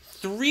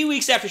 3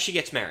 weeks after she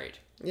gets married?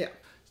 Yeah.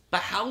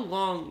 But how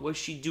long was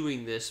she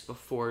doing this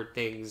before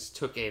things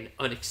took an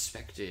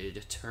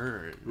unexpected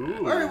turn?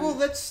 Ooh. All right, well,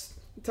 let's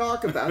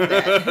talk about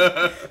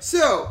that.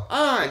 So,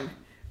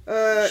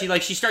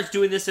 she starts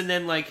doing this, and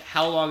then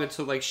how long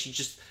until she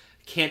just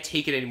can't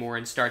take it anymore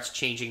and starts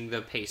changing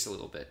the pace a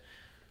little bit?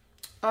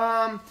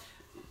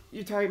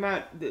 You're talking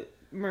about the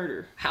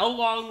murder. How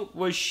long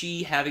was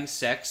she having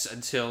sex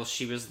until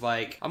she was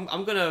like,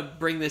 I'm gonna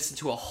bring this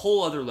into a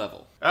whole other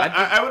level?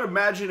 I would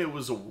imagine it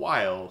was a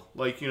while.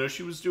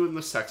 She was doing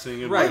the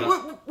sexing and right.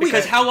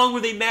 Because how long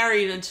were they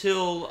married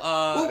until?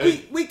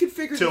 We could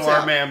figure this out. Till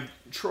our man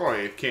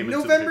Troy came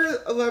into the November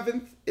picture.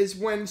 11th is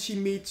when she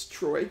meets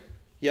Troy,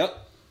 Yep.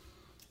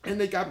 and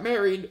they got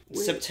married.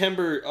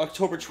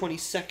 October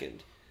 22nd.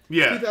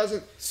 Yeah.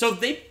 2000. So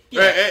they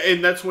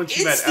And that's when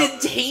she met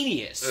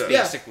instantaneous, Yeah.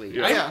 basically.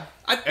 Yeah.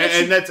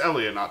 And that's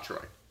Elliot, not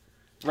Troy.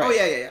 Right. Oh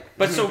yeah.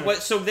 But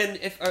so then,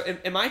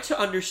 am I to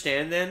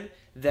understand then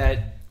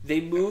that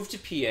they moved to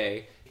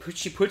PA?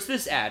 She puts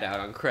this ad out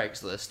on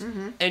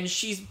Craigslist, and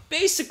she's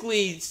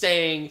basically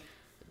saying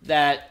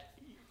that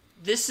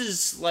this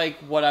is like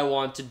what I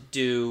want to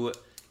do,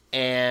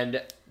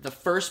 and the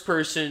first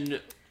person,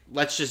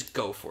 let's just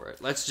go for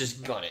it. Let's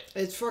just gun it.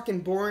 It's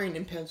fucking boring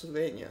in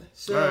Pennsylvania.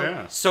 So, Oh,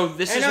 yeah. So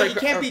this I is know, like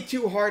you can't be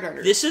too hard on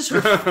her. This is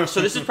her.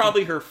 So this is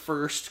probably her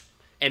first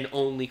and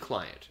only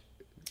client,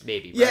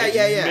 maybe. Yeah, Right?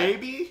 yeah.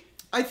 Maybe?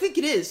 I think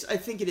it is.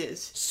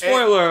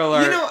 Spoiler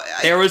alert! You know,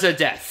 there was a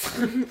death.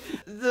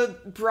 The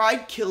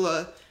bride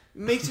killer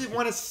makes it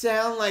want to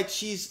sound like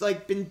she's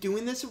like been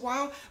doing this a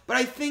while, but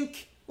I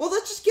think. Well,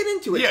 let's just get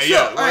into it.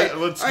 Yeah, All right,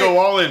 let's go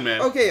all in,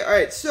 man. Okay, all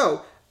right.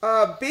 So,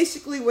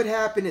 basically, what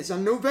happened is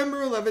on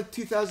November 11th,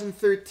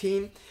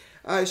 2013,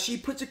 she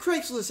puts a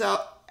Craigslist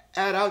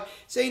ad out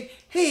saying,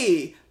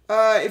 "Hey,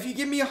 if you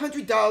give me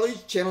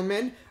 $100,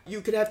 gentlemen,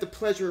 you could have the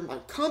pleasure of my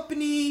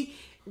company,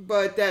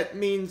 but that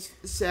means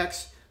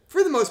sex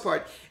for the most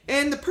part."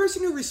 And the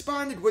person who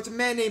responded was a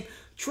man named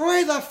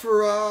Troy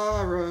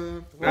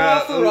LaFerrara. La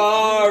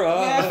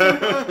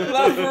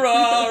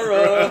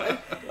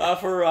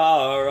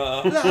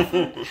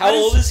Ferrara. How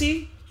old is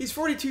he? He's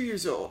 42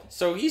 years old.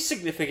 So he's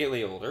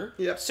significantly older.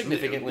 Yep.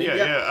 Significantly.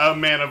 Yeah, a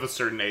man of a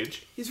certain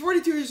age. He's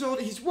 42 years old.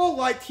 He's well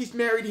liked. He's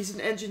married. He's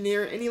an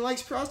engineer, and he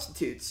likes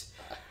prostitutes.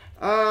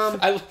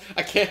 I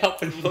can't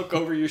help but look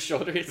over your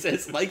shoulder. It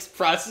says, likes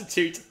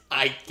prostitutes,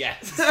 I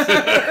guess.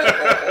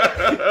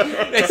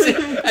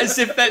 as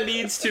if that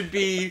needs to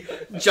be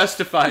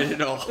justified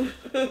at all.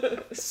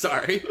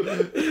 Sorry.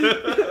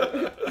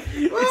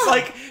 It's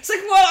like,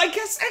 well, I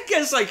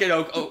guess I can,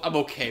 I'm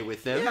okay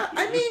with them. Yeah,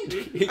 I mean,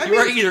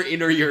 You're either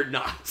in or you're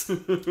not.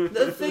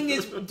 the thing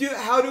is,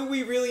 how do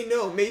we really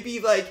know?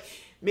 Maybe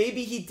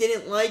he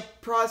didn't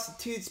like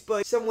prostitutes,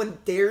 but someone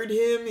dared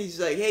him. He's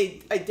like,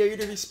 "Hey, I dare you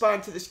to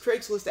respond to this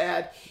Craigslist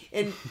ad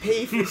and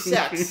pay for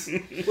sex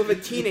with a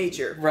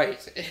teenager."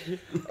 Right.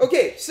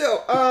 Okay,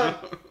 so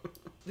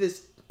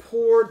this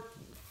poor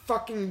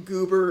fucking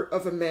goober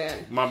of a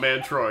man. My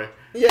man Troy.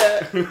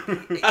 Yeah,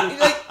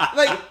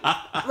 like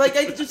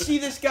I could just see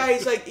this guy.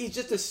 He's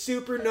just a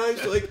super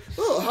nice, how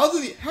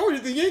are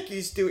the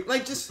Yankees doing?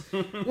 Like, just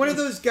one of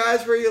those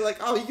guys where you're like,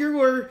 oh, you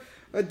were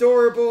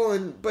adorable,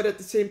 but at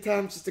the same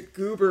time just a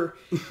goober.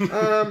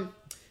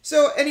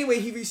 So anyway,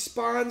 he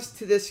responds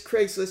to this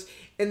Craigslist,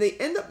 and they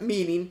end up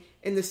meeting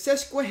in the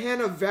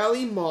Susquehanna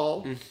Valley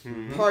Mall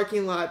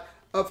parking lot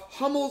of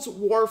Hummel's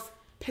Wharf,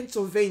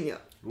 Pennsylvania.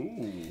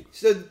 Ooh.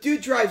 So the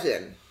dude drives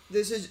in.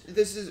 This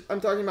is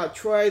I'm talking about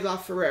Troy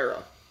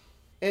LaFerrara,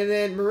 and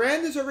then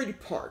Miranda's already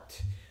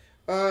parked.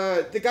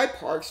 The guy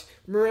parks.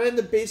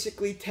 Miranda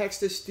basically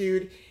texts this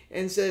dude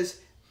and says,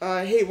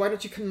 "Hey, why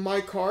don't you come to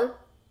my car?"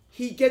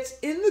 He gets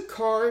in the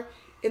car,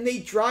 and they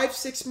drive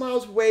 6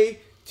 miles away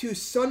to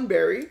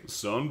Sunbury.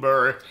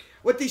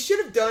 What they should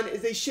have done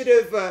is they should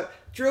have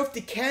drove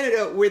to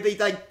Canada, where they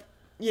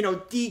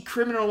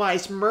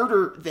decriminalized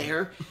murder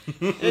there.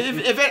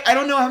 I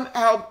don't know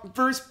how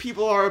versed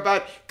people are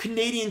about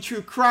Canadian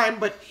true crime,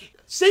 but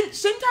same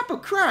type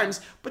of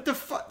crimes. But the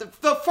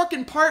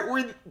fucking part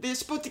where they're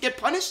supposed to get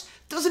punished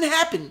doesn't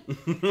happen.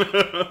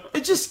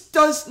 It just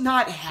does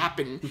not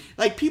happen.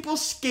 Like, people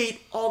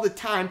skate all the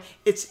time.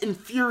 It's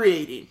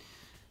infuriating.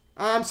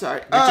 I'm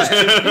sorry.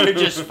 You're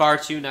just far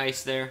too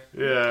nice there.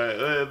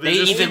 Yeah. They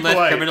even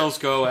let criminals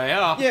go away.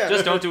 Oh, yeah.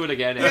 Just don't do it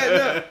again.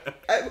 Yeah,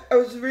 no. I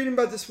was reading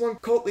about this one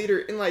cult leader,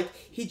 and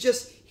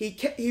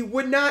he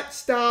would not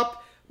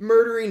stop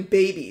murdering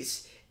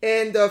babies.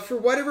 And for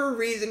whatever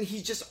reason,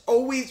 he just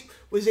always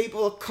was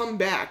able to come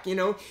back,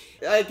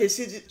 Like, I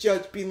see the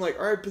judge being like,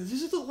 all right, but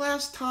this is the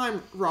last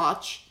time,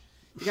 Roch.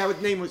 The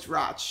guy's name was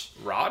Roch.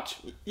 Roch?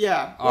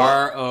 Yeah.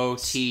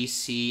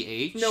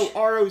 ROTCH? No,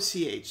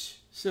 ROCH.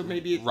 So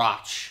maybe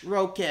Roch.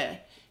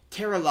 Roque.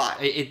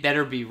 Terralot. It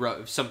better be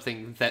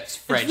something that's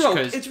French.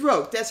 It's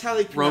Roque. That's how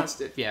they pronounced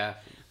it. Yeah.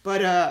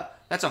 But,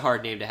 that's a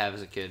hard name to have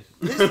as a kid.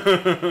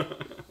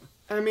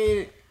 I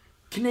mean,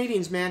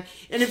 Canadians, man.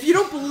 And if you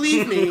don't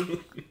believe me,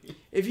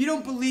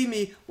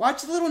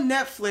 watch a little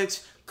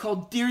Netflix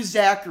called Dear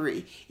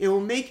Zachary. It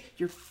will make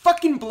your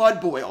fucking blood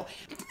boil.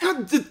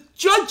 The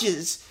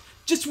judges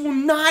just will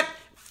not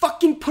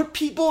fucking put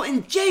people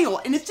in jail,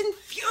 and it's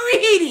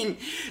infuriating.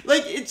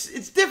 Like,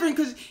 it's different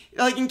because,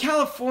 like, in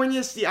California,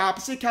 it's the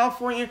opposite.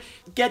 California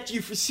gets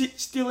you for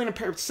stealing a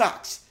pair of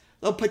socks.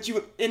 They'll put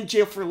you in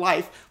jail for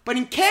life. But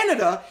in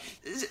Canada,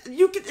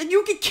 you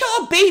could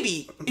kill a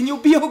baby and you'll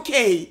be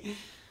okay.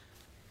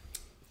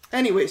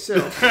 Anyway, so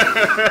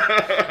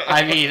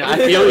I mean, I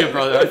feel you,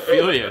 brother. I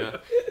feel you.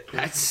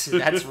 That's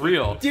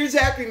real. Dear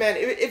Zachary, man,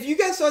 if you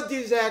guys saw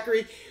Dear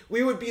Zachary,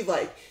 we would be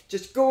like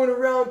just going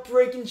around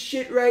breaking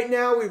shit right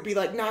now. We'd be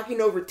like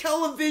knocking over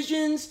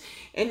televisions,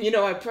 and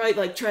I'd probably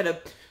like try to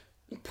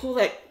You pull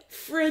that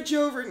fridge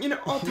over,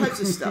 all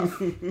types of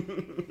stuff.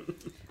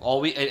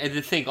 All we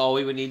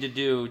would need to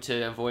do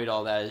to avoid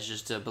all that is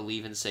just to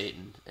believe in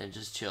Satan and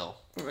just chill.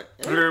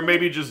 Or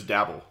maybe just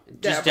dabble.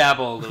 Just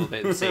dabble a little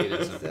bit in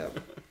Satanism.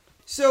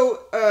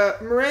 So,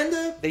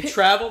 Miranda... They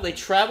travel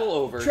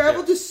over.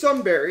 Travel to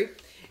Sunbury,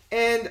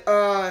 and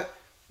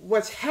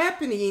what's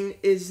happening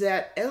is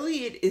that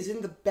Elytte is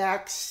in the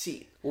back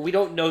seat. Well, we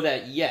don't know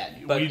that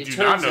yet. But We do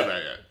not know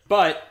that yet.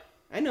 But...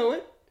 I know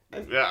it.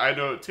 Yeah, I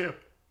know it too.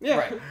 Yeah.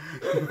 Right.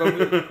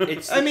 But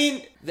it's...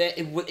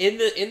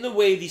 in the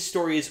way the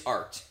story is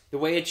arced, the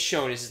way it's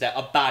shown is that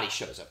a body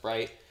shows up,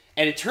 right?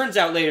 And it turns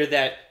out later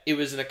that it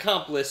was an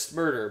accomplice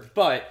murder,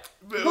 but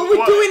we're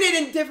doing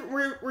it in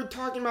different... We're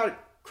talking about it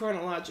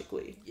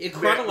chronologically.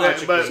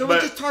 Chronologically. So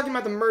we're just talking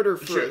about the murder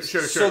first.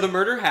 Sure. So the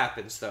murder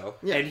happens, though,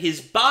 and his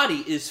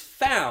body is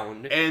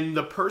found. And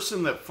the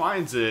person that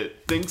finds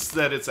it thinks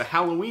that it's a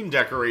Halloween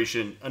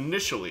decoration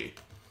initially.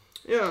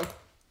 Yeah.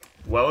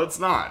 Well, it's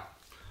not.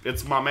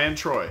 It's my man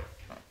Troy.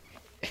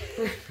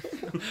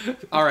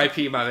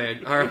 R.I.P. my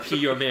man. R.I.P.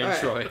 your man, Right.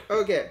 Troy.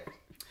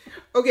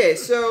 Okay,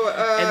 so...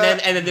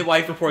 and then the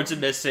wife reports him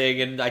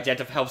missing and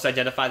helps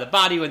identify the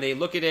body when they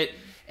look at it.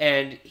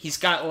 And he's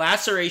got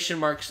laceration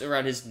marks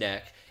around his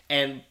neck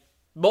and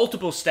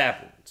multiple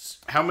stab wounds.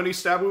 How many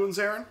stab wounds,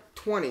 Aaron?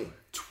 20.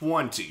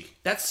 20.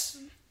 That's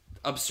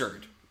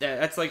absurd.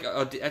 That's like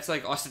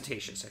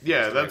ostentatious. I think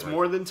Yeah, is the that's right word.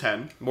 more than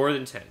 10. More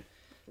than 10.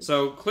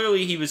 So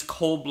clearly he was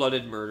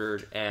cold-blooded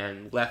murdered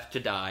and left to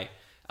die.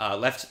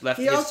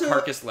 His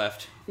carcass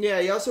left. Yeah,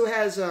 he also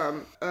has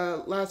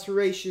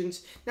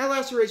lacerations. Not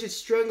lacerations,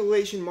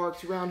 strangulation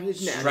marks around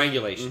his neck.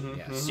 Strangulation,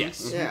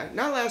 yes. Yeah,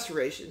 not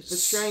lacerations, but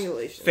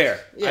strangulation. Fair.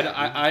 Yeah.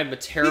 I'm a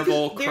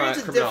terrible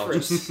Difference.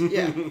 criminologist.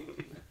 Yeah.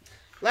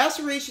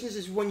 Lacerations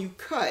is when you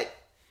cut,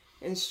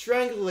 and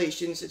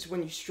strangulations is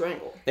when you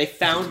strangle. They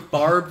found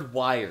barbed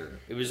wire.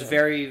 It was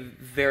very,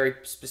 very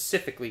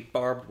specifically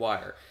barbed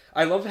wire.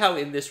 I love how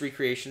in this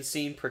recreation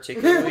scene,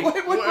 particularly...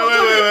 Wait.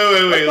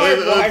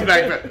 Let's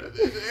back.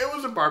 It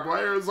wasn't barbed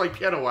wire. It was like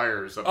piano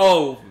wire or something.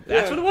 Oh,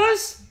 that's what it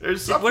was?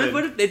 There's something.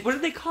 What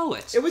did they call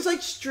it? It was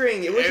like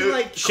string. It wasn't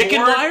like...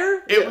 Chicken cord?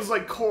 wire? It was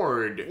like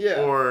cord.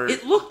 Yeah. Or...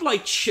 It looked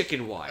like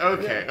chicken wire.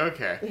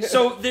 Okay.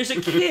 So there's a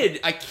kid.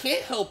 I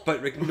can't help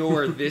but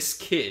ignore this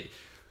kid.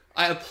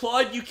 I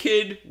applaud you,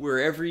 kid,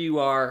 wherever you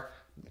are.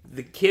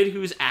 The kid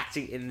who's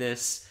acting in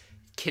this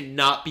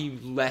cannot be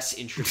less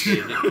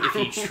interested if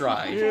he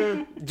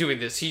tried doing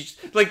this. He's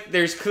like,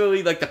 there's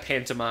clearly like the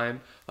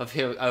pantomime of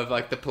him, of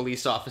like the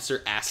police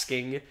officer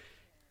asking,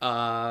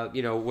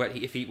 what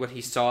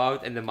he saw,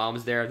 and the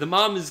mom's there. The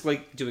mom is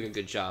like doing a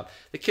good job.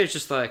 The kid's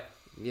just like,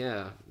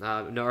 no,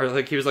 or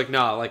like he was like,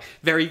 no, like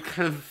very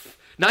kind of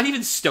not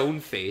even stone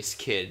faced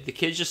kid. The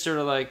kid's just sort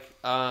of like,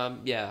 I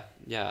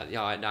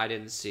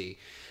didn't see.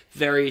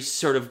 Very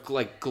sort of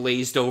like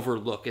glazed over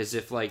look, as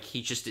if like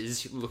he just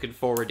is looking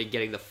forward to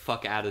getting the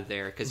fuck out of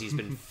there because he's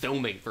been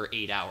filming for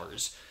 8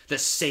 hours the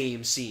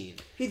same scene.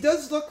 He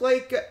does look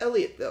like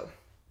Elytte, though.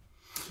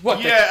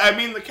 What? Yeah, I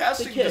mean, the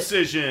casting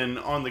decision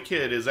on the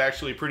kid is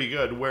actually pretty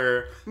good,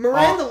 where...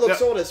 Miranda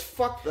looks old as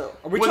fuck, though.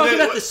 Are we talking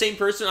about the same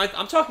person?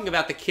 I'm talking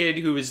about the kid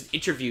who was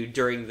interviewed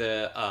during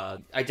the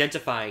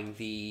identifying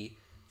the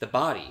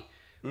body.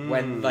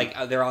 When like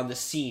they're on the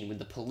scene with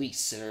the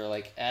police and are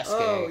like asking.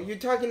 Oh, you're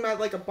talking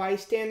about like a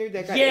bystander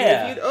that got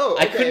interviewed? Oh,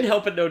 okay. I couldn't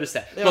help but notice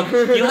that. Look,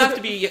 you'll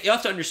have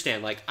to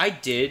understand. Like I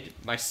did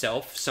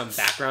myself some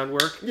background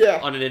work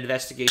on an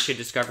investigation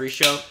discovery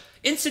show.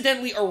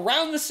 Incidentally,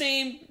 around the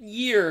same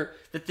year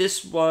that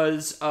this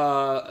was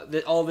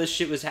that all this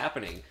shit was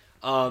happening.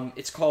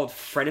 It's called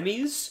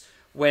Frenemies.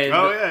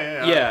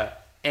 Yeah,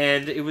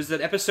 and it was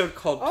an episode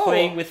called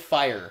Playing with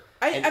Fire.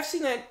 I've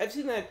seen that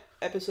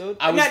episode.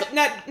 Not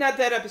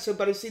that episode,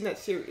 but I've seen that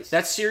series.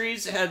 That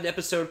series had an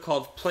episode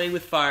called Playing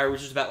with Fire,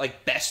 which was about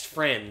like best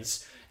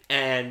friends,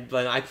 and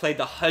then I played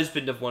the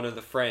husband of one of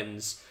the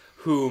friends,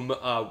 whom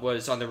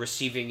was on the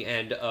receiving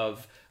end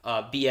of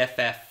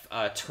BFF,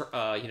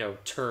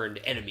 turned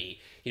enemy,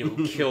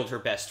 who killed her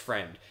best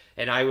friend,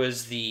 and I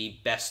was the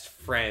best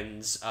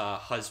friend's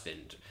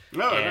husband.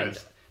 Oh, and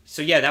nice.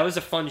 So yeah, that was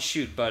a fun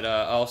shoot, but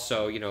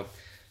also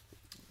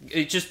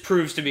it just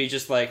proves to me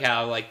just like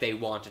how like they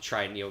want to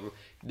try and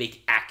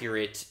make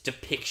accurate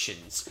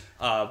depictions,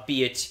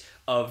 be it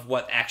of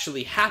what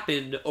actually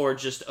happened or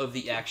just of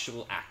the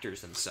actual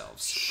actors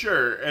themselves.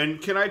 Sure,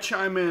 and can I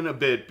chime in a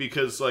bit,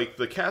 because like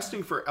the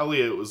casting for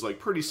Elytte was like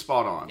pretty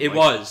spot on. It like,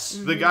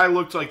 was. The guy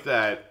looked like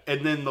that,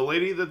 and then the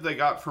lady that they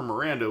got for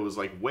Miranda was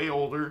like way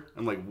older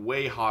and like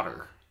way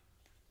hotter.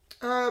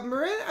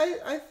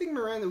 Miranda, I think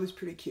Miranda was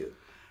pretty cute.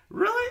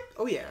 Really?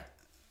 Oh yeah.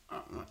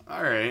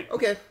 All right.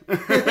 Okay.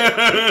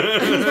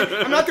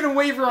 I'm not gonna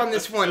waver on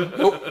this one.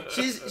 Nope.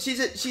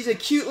 She's a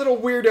cute little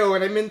weirdo,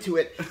 and I'm into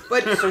it.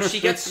 But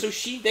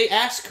they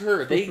ask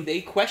her,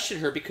 they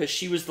question her because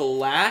she was the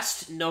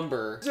last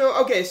number.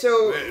 So there's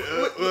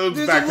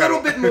a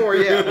little bit more.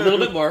 Yeah. A little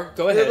bit more.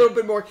 Go ahead. A little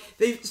bit more.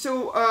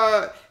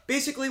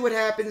 Basically what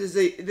happens is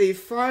they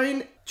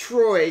find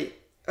Troy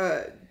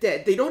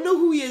dead. They don't know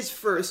who he is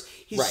first.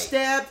 He's Right.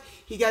 stabbed.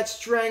 He got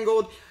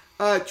strangled.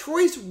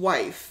 Troy's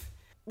wife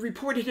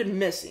reported him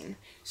missing.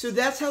 So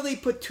that's how they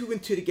put 2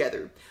 and 2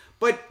 together.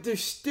 But they're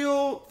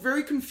still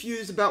very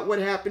confused about what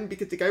happened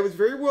because the guy was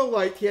very well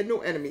liked. He had no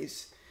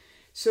enemies.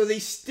 So they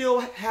still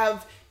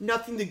have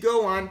nothing to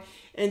go on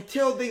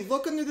until they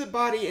look under the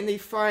body and they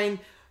find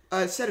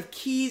a set of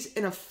keys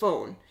and a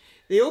phone.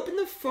 They open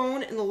the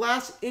phone and the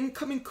last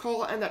incoming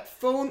call on that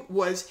phone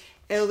was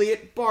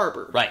Elytte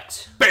Barbour.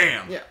 Right.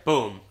 Bam! Yeah.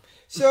 Boom.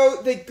 So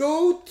they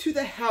go to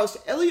the house.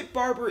 Elytte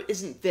Barbour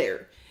isn't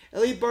there.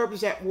 Elytte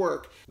Barbour's at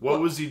work. What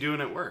was he doing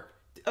at work?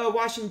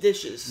 Washing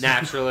dishes.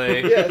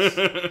 Naturally.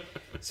 Yes.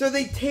 So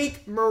they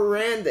take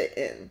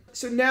Miranda in.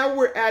 So now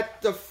we're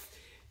at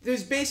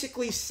there's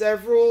basically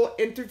several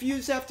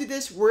interviews after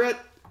this. We're at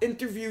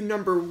interview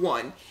number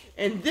 1.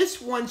 And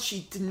this one,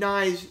 she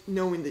denies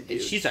knowing the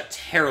dude. She's a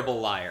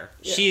terrible liar.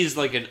 Yeah. She's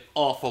like an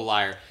awful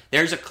liar.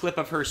 There's a clip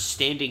of her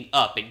standing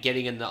up and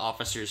getting in the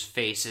officer's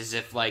face as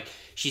if like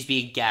she's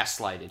being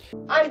gaslighted.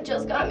 I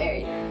just got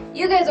married.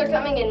 You guys are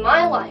coming in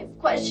my life,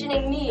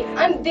 questioning me.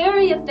 I'm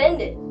very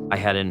offended. I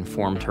had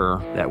informed her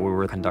that we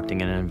were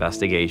conducting an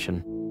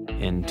investigation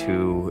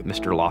into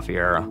Mr.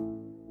 LaFiera.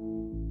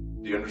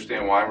 Do you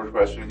understand why we're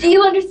questioning Do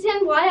you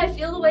understand why I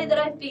feel the way that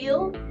I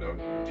feel?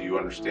 No. Do you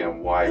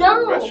understand why No.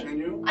 we're questioning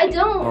you? I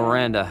don't.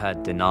 Miranda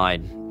had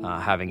denied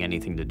having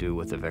anything to do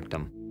with the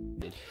victim.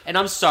 And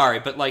I'm sorry,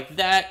 but like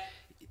that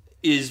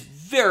is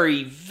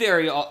very,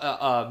 very,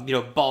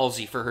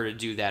 ballsy for her to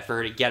do that. For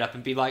her to get up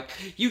and be like,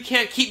 "You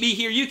can't keep me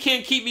here. You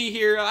can't keep me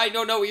here. I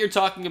don't know what you're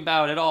talking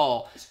about at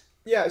all."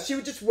 Yeah, she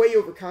was just way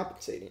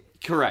overcompensating.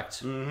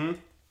 Correct. Mm-hmm.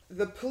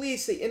 The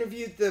police, they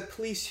interviewed the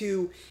police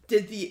who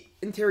did the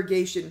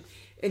interrogation,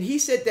 and he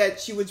said that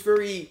she was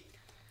very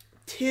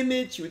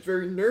timid, she was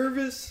very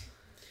nervous.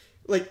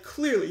 Like,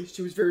 clearly,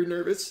 she was very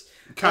nervous.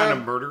 Kind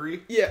of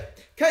murdery. Yeah.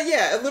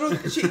 A little,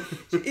 she's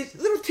a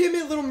little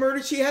timid, a little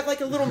murder. She had, like,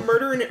 a little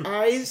murder in her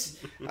eyes.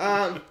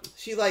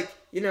 She, like,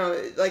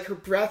 like her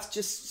breath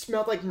just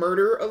smelled like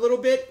murder a little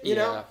bit, you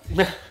know?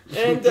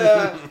 And,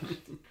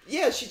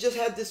 yeah, she just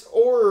had this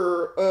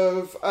aura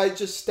of, I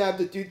just stabbed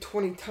a dude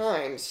 20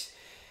 times.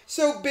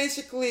 So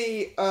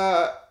basically,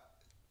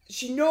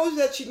 she knows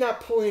that she's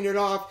not pulling it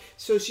off,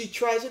 so she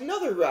tries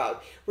another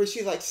route where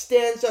she like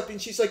stands up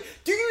and she's like,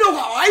 "Do you know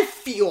how I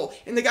feel?"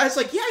 And the guy's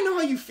like, "Yeah, I know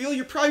how you feel.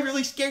 You're probably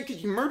really scared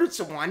because you murdered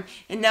someone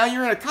and now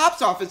you're in a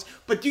cop's office.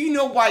 But do you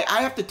know why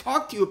I have to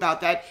talk to you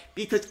about that?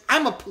 Because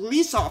I'm a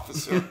police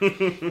officer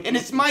and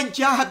it's my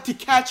job to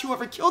catch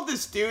whoever killed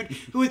this dude,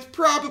 who is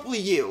probably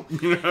you."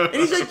 And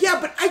he's like, "Yeah,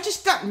 but I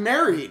just got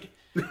married."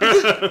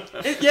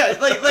 Yeah,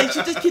 like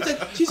she just keeps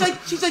like, she's like,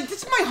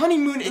 "This is my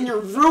honeymoon and you're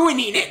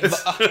ruining it."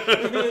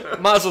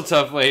 Mazel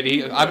tov,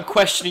 lady. I'm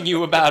questioning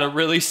you about a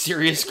really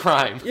serious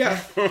crime. Yeah.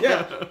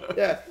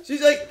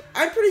 She's like,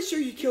 "I'm pretty sure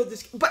you killed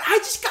this, but I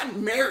just got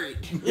married,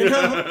 you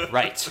know?"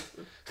 Right.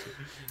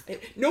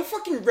 No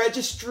fucking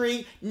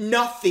registry,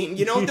 nothing,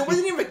 you know? There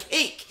wasn't even a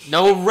cake.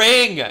 No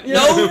ring. Yeah.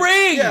 No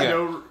ring.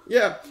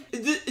 Yeah.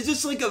 Is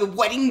this like a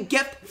wedding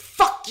gift?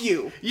 Fuck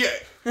you. Yeah.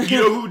 You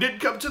know who did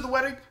come to the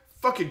wedding?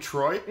 Fucking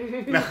Troy.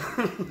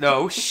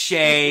 No,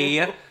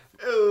 Shay.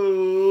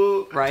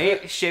 Oh.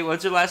 Right? Shay,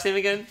 what's her last name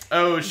again?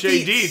 Oh,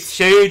 Shay Dietz.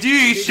 Shay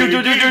Dietz.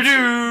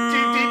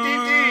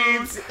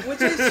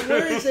 Which I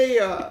swear is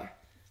a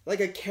like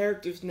a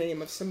character's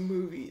name of some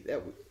movie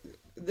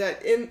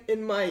that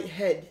in my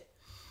head.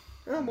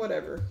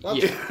 Whatever.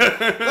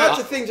 Lots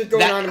of things are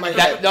going on in my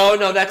head.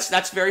 No,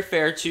 that's very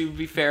fair. To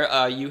be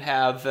fair, you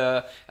have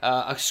a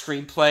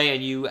screenplay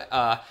and you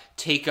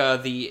take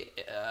the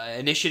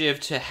initiative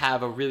to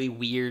have a really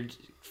weird,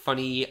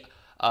 funny,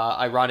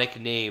 ironic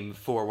name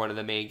for one of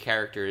the main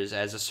characters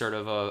as a sort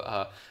of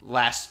a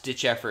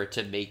last-ditch effort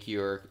to make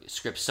your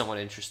script somewhat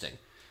interesting,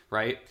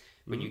 right?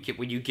 When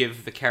you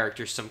give the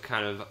character some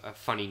kind of a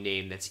funny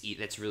name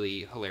that's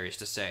really hilarious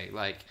to say,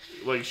 like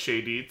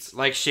Shay Dietz.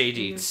 Like Shay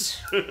Dietz.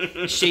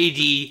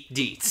 Shady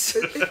Dietz.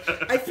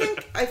 I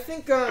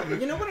think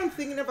you know what I'm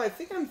thinking of? I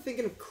think I'm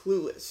thinking of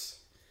Clueless.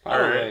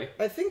 Alright.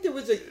 I think there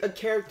was a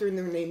character in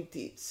there named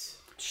Dietz.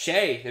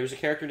 Shay. There was a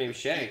character named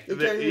Shay.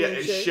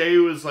 Shay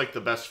was like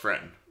the best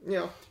friend.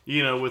 Yeah.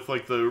 You know, with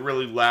like the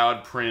really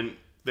loud print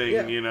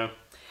thing, you know.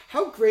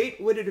 How great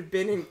would it have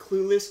been in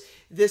Clueless?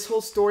 This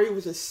whole story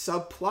was a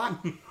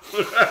subplot,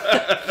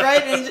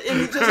 right?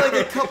 And it's just like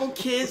a couple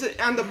kids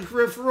on the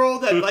peripheral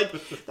that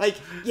like,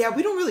 yeah,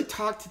 we don't really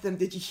talk to them.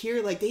 Did you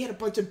hear? Like, they had a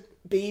bunch of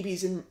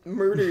babies and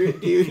murdered a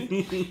dude.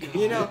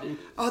 You know?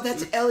 Oh,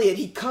 that's Elliot.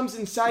 He comes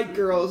inside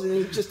girls and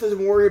he just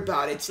doesn't worry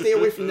about it. Stay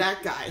away from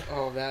that guy.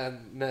 Oh,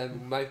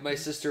 man, my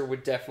sister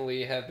would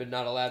definitely have been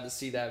not allowed to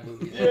see that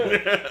movie.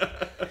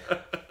 Yeah.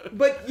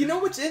 But you know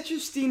what's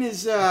interesting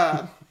is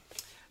the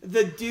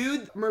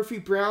dude, Brittany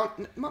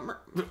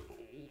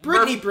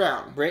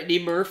Brown. Brittany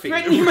Murphy.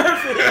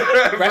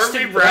 Rest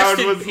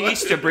in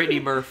peace to Brittany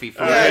Murphy.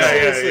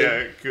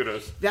 Yeah,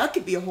 kudos. That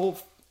could be a whole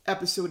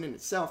episode in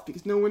itself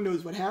because no one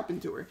knows what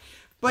happened to her.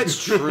 But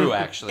it's true,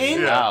 actually.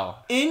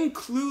 In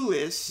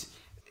Clueless,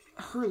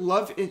 her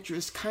love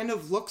interest kind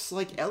of looks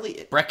like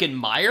Elytte. Breckin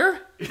Meyer?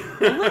 A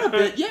little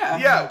bit, yeah.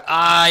 Yeah.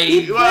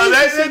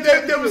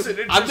 That was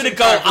an I'm gonna interesting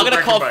go. time for I'm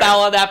gonna call Breckin Meyer.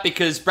 foul on that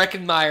because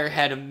Breckin Meyer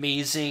had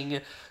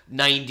amazing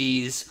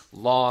 90s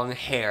long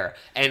hair.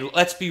 And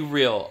let's be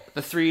real.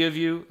 The three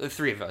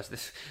of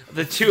us,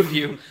 the two of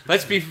you,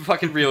 let's be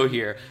fucking real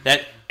here.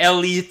 That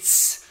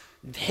Elytte's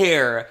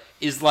hair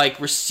is like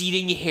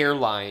receding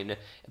hairline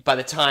by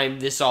the time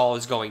this all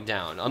is going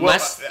down.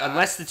 Unless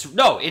it's...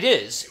 No, it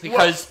is.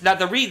 Because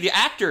the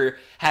actor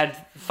had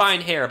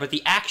fine hair, but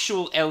the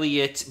actual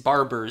Elytte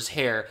Barbour's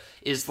hair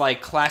is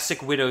like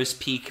classic widow's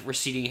peak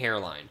receding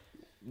hairline.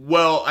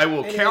 Well, I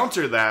will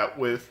counter that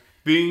with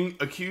being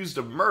accused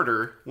of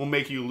murder will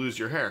make you lose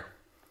your hair.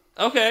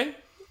 Okay.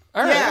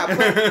 All right.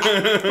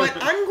 Yeah, but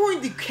I'm going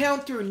to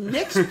counter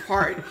Nick's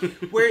part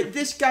where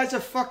this guy's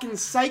a fucking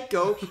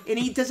psycho and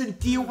he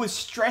doesn't deal with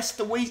stress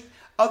the way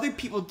other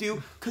people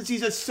do because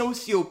he's a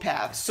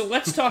sociopath. So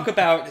let's talk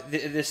about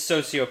this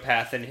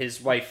sociopath and his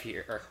wife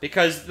here.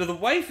 Because the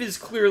wife is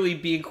clearly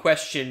being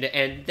questioned,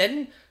 and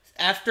then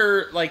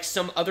after like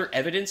some other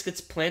evidence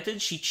gets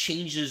planted, she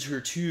changes her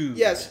tune.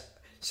 Yes.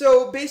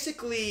 So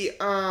basically,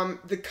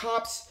 the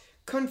cops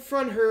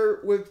confront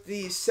her with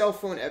the cell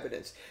phone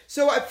evidence.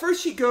 So at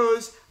first she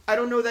goes, I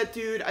don't know that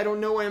dude, I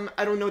don't know him,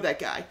 I don't know that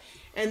guy.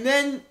 And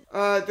then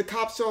the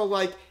cops are all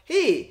like,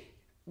 hey,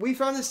 we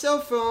found the cell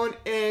phone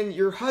and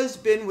your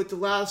husband with the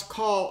last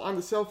call on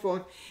the cell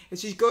phone. And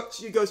she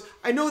goes,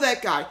 I know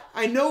that guy,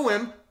 I know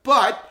him,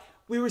 but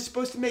we were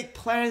supposed to make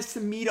plans to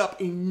meet up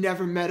and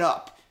never met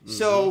up. Mm-hmm.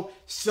 So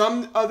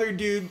some other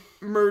dude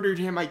murdered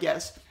him, I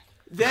guess.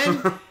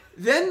 Then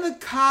the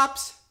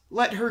cops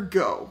let her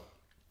go.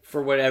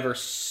 For whatever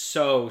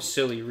so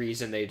silly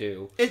reason they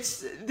do.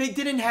 They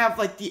didn't have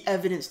like the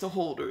evidence to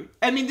hold her.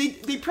 I mean,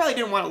 they probably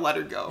didn't want to let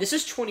her go. This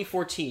is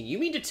 2014. You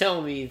mean to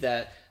tell me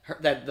that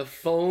the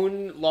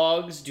phone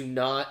logs do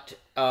not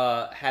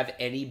have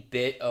any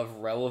bit of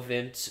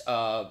relevant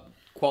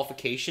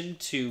qualification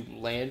to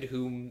land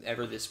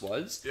whomever this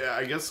was? Yeah,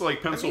 I guess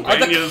like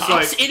Pennsylvania are the is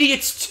cops like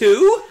idiots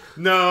too?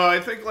 No,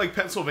 I think like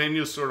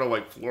Pennsylvania is sort of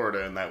like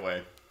Florida in that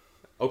way.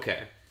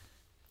 Okay.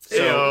 So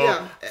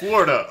yeah.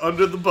 Florida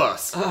under the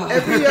bus. No,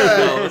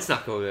 let's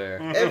not go there.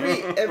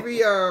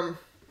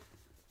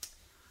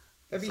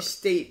 Every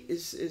state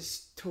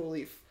is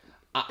totally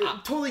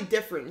totally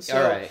different. So,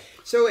 all right.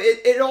 So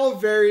it all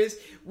varies.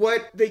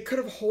 What they could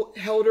have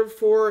held her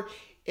for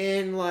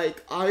in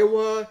like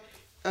Iowa,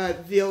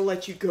 they'll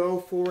let you go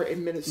for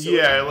in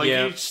Minnesota.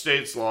 Yeah, each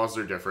state's laws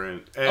are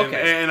different.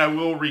 And I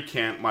will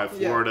recant my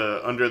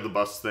Florida under the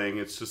bus thing.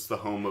 It's just the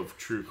home of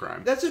true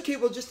crime. That's okay.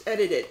 We'll just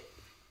edit it.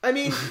 I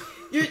mean,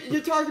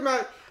 you're talking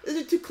about,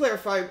 to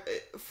clarify,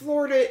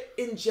 Florida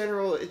in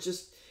general is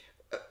just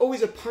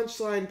always a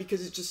punchline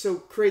because it's just so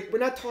crazy. We're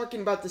not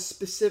talking about the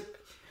specific...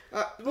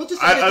 we'll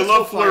just edit I this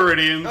love whole part.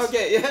 Floridians.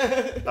 Okay,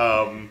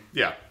 yeah.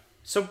 Yeah.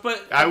 So,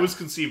 but... I was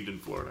conceived in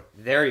Florida.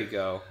 There you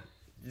go.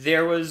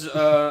 There was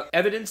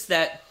evidence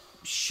that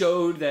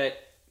showed that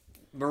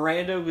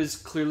Miranda was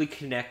clearly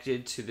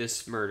connected to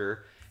this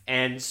murder.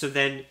 And so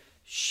then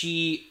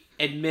she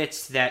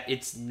admits that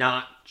it's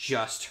not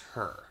just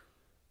her.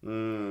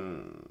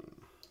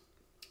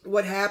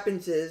 What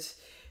happens is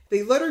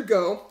they let her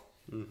go.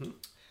 Mm-hmm.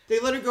 They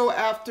let her go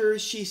after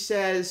she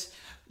says,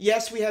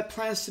 yes, we had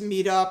plans to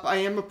meet up. I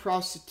am a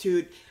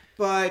prostitute,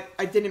 but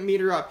I didn't meet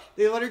her up.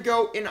 They let her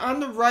go, and on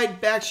the ride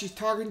back, she's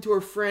talking to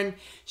her friend,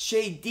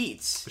 Shay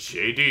Dietz.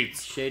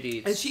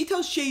 And she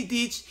tells Shay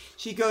Dietz,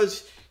 she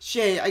goes,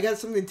 Shay, I got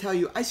something to tell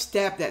you. I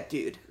stabbed that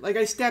dude. Like,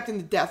 I stabbed him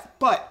to death,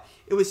 but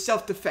it was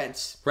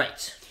self-defense.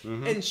 Right.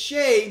 Mm-hmm. And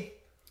Shay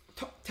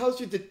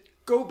tells her to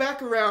go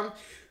back around,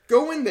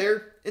 go in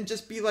there, and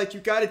just be like, you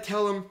gotta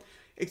tell him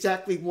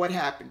exactly what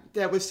happened.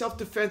 That was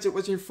self-defense, it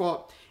wasn't your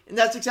fault. And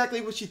that's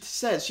exactly what she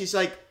says. She's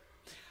like,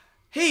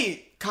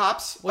 hey,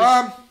 cops.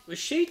 Was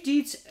Shay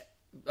Dietz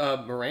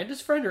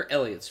Miranda's friend or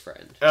Elliot's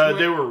friend?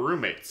 They were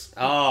roommates.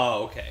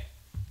 Oh, okay.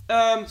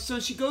 So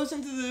she goes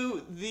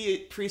into the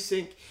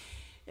precinct,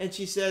 and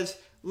she says,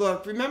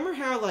 look, remember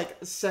how like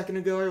a second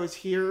ago I was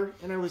here,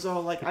 and I was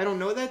all like, I don't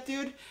know that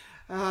dude?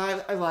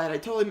 I lied. I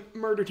totally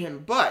murdered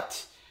him,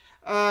 but...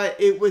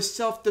 it was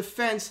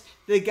self-defense.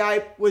 The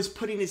guy was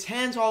putting his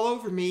hands all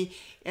over me,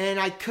 and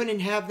I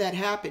couldn't have that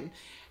happen.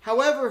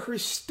 However, her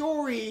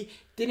story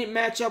didn't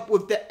match up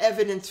with the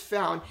evidence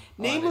found.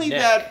 Namely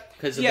that...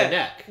 Because of the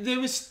neck. There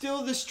was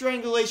still the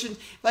strangulation.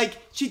 Like,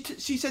 she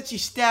said she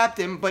stabbed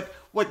him, but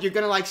what, you're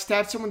gonna, like,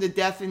 stab someone to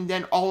death and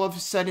then all of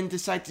a sudden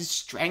decide to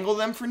strangle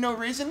them for no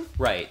reason?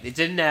 Right. It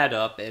didn't add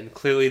up, and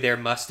clearly there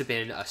must have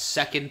been a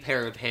second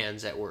pair of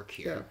hands at work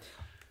here.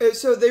 Yeah.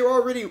 So they were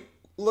already...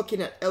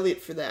 looking at Elytte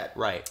for that.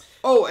 Right.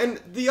 Oh,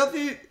 and the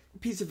other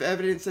piece of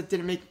evidence that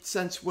didn't make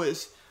sense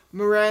was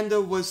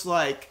Miranda was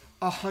like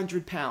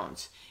 100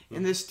 pounds,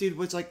 and this dude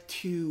was like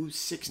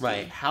 260.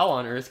 Right. How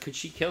on earth could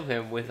she kill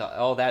him with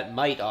all that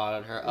might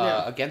on her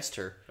against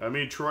her? I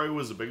mean, Troy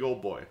was a big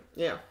old boy.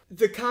 Yeah.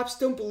 The cops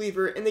don't believe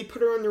her, and they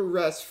put her under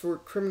arrest for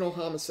criminal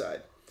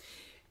homicide.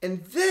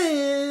 And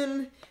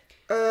then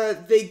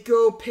they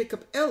go pick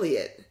up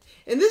Elytte.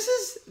 And this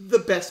is the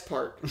best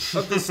part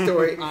of the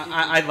story.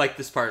 I like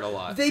this part a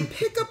lot. They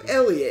pick up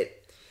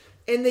Elliot,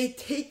 and they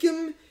take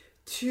him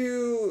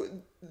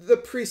to the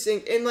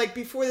precinct. And, like,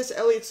 before this,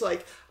 Elliot's,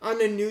 like, on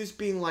the news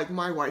being like,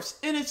 my wife's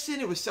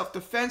innocent, it was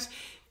self-defense.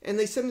 And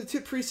they send him to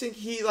the precinct.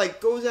 He, like,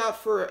 goes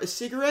out for a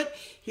cigarette.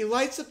 He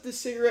lights up the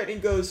cigarette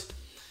and goes,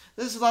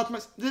 this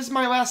is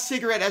my last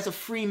cigarette as a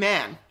free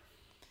man.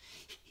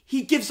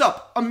 He gives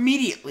up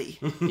immediately.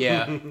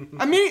 Yeah.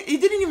 I mean, he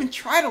didn't even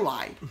try to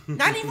lie.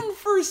 Not even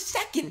for a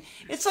second.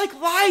 It's like,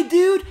 lie,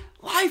 dude.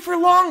 Lie for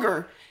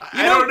longer.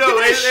 I don't know.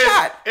 Give it a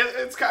shot.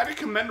 It's kind of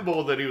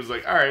commendable that he was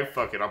like, all right,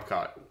 fuck it, I'm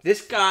caught.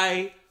 This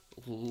guy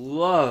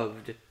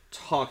loved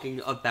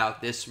talking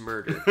about this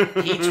murder.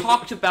 He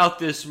talked about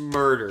this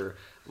murder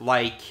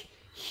like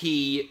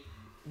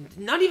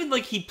not even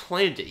like he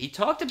planned it. He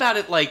talked about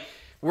it like,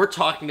 we're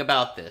talking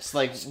about this,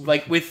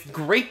 like with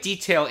great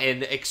detail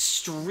and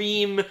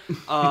extreme,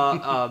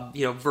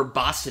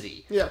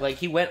 verbosity. Yeah. Like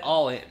he went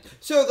all in.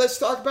 So let's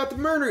talk about the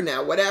murder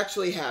now. What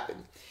actually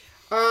happened?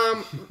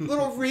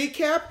 Little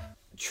recap.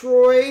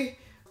 Troy,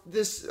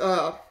 this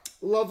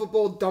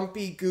lovable,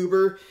 dumpy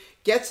goober,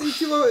 gets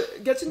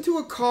into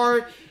a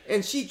car,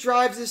 and she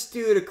drives this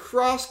dude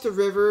across the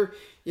river.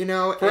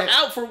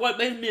 For what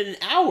may have been an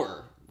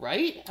hour.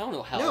 Right? I don't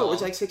know how long. No, it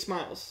was like 6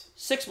 miles.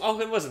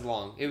 It wasn't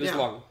long. It was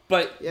long.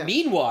 But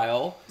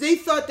meanwhile... They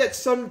thought that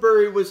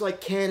Sunbury was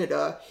like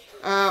Canada,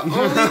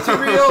 only to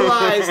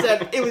realize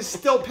that it was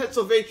still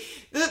Pennsylvania.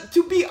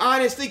 To be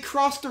honest, they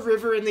crossed the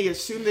river and they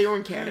assumed they were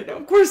in Canada.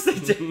 Of course they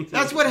did.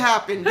 That's what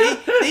happened.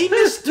 They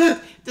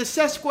mistook the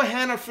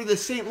Susquehanna for the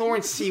St.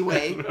 Lawrence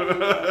Seaway.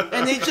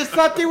 And they just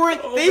thought they were...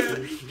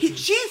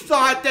 She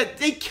thought that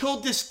they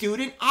killed this dude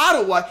in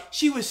Ottawa.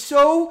 She was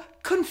so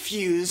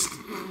confused...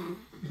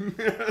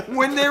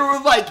 when they were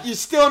like, you're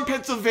still in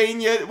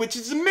Pennsylvania, which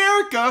is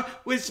America,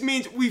 which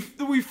means we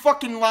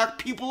fucking lock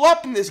people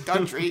up in this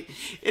country.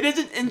 It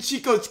isn't, and she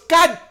goes,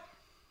 God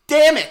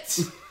damn it.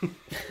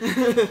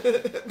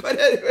 But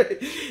anyway,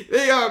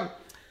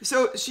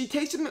 so she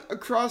takes him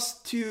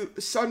across to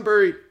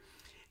Sunbury.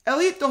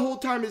 Elliot the whole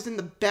time is in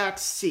the back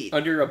seat.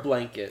 Under a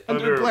blanket.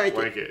 Under a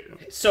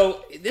blanket.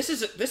 So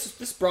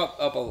this brought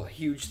up a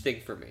huge thing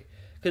for me.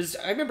 Because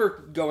I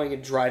remember going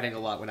and driving a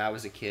lot when I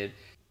was a kid.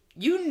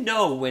 You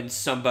know when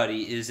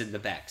somebody is in the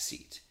back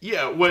seat.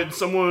 Yeah, when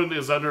someone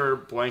is under a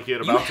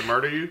blanket about to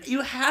murder you. You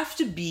have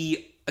to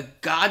be a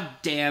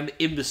goddamn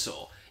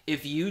imbecile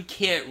if you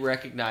can't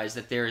recognize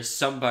that there is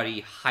somebody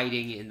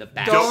hiding in the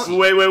back seat.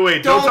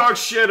 Wait. Don't talk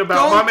shit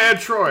about my man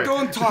Troy.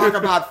 Don't talk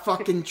about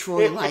fucking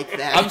Troy like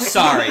that. I'm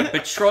sorry,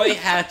 but Troy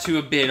had to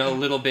have been a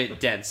little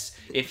bit dense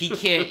if he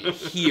can't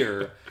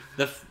hear...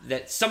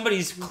 that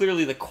somebody's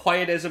clearly the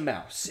quiet as a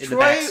mouse in the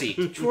back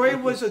seat. Troy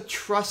was a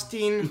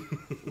trusting,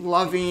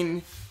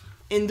 loving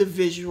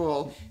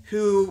individual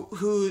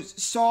who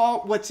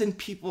saw what's in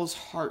people's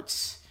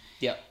hearts.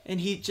 Yeah. And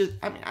he just,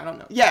 I don't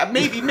know. Yeah,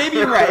 maybe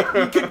you're right.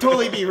 You could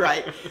totally be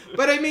right.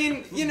 But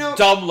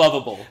dumb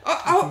lovable.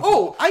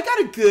 I got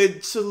a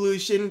good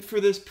solution for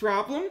this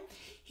problem.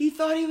 He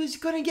thought he was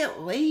going to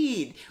get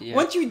laid. Yeah.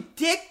 Once your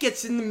dick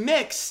gets in the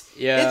mix,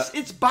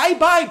 it's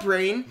bye-bye,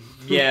 brain.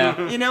 Yeah.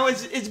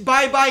 It's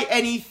bye-bye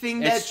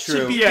anything that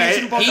should be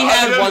reasonable. He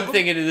had one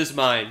thing in his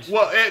mind.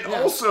 Well, and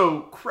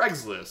also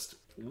Craigslist.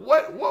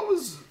 What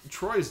was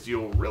Troy's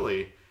deal,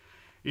 really?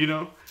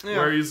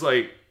 Where he's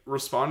like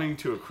responding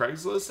to a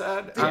Craigslist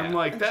ad? Yeah. I'm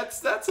like,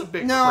 that's a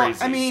bit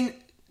crazy.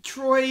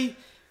 Troy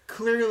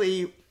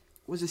clearly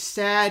was a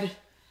sad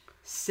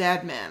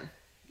man.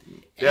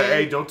 Yeah,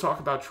 hey, don't talk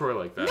about Troy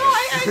like that. No,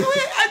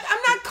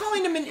 I'm not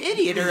calling him an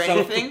idiot or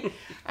anything.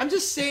 I'm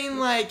just saying,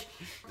 like,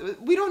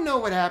 we don't know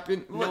what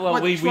happened.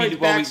 Troy's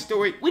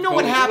backstory. We know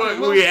what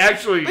happened. We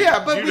actually do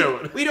know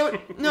it. We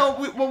don't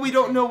know. We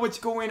don't know what's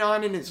going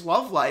on in his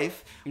love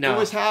life. No. What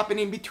was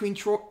happening between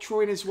Troy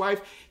and his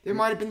wife. There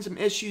might have been some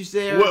issues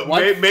there.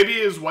 Maybe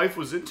his wife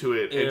was into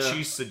it and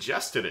she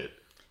suggested it.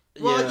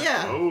 Well,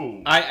 yeah.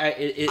 Oh.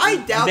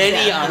 I doubt many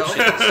that.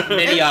 Options.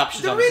 Many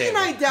options. The reason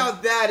I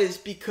doubt that is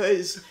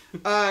because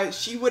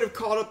she would have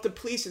called up the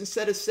police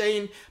instead of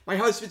saying, my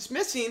husband's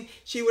missing.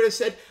 She would have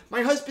said,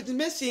 my husband's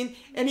missing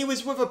and he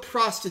was with a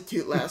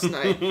prostitute last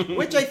night,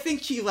 which I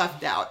think she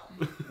left out.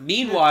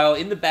 Meanwhile,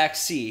 in the back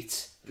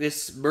seat,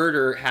 this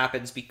murder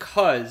happens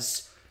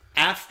because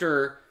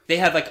after... They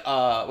have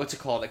what's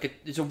it called?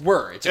 It's a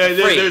word. It's a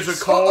phrase.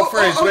 There's a call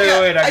phrase.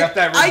 Wait, I got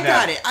that written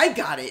down. I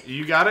got it.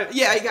 You got it?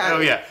 Yeah, I got it. Oh,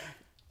 yeah.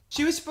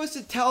 She was supposed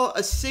to tell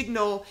a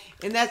signal,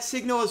 and that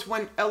signal is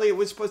when Elliot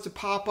was supposed to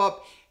pop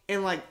up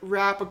and,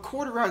 wrap a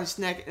cord around his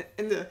neck.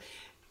 And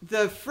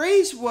the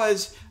phrase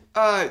was,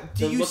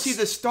 do you see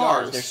the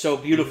stars? They're so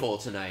beautiful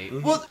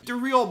tonight. Well, the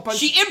real bunch...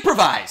 She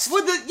improvised.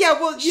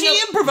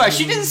 She improvised.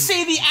 She didn't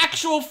say the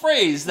actual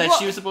phrase that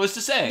she was supposed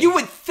to say. You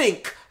would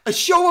think... A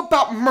show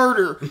about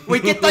murder. We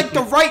get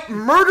the right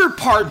murder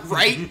part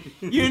right.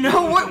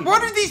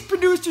 What are these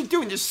producers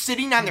doing? Just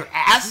sitting on their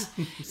ass?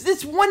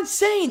 It's one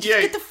saying.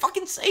 Just get the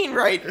fucking saying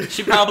right.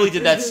 She probably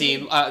did that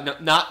scene.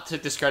 Not to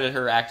discredit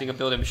her acting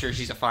ability. I'm sure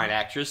she's a fine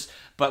actress.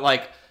 But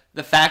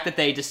The fact that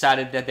they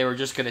decided that they were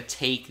just going to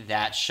take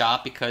that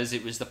shot because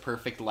it was the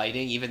perfect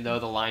lighting, even though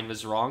the line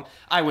was wrong,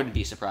 I wouldn't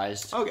be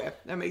surprised. Okay,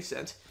 that makes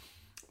sense.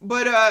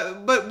 But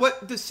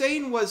what the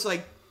saying was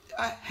like,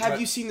 have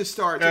you seen the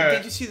stars?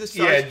 Did you see the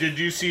stars? Yeah, did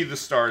you see the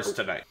stars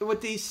tonight?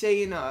 What they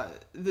say in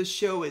the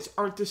show is,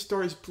 aren't the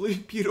stars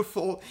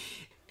beautiful?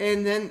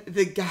 And then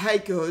the guy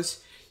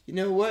goes, you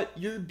know what?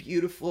 You're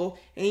beautiful.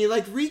 And he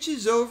like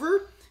reaches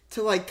over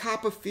to like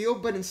cop a feel,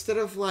 but instead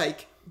of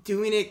like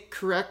doing it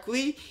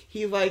correctly,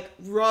 he like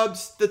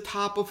rubs the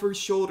top of her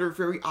shoulder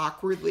very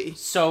awkwardly.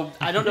 So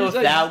I don't know if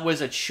that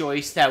was a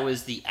choice that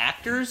was the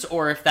actors,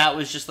 or if that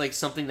was just like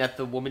something that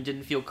the woman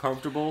didn't feel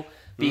comfortable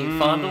being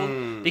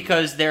fondled,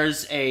 because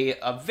there's a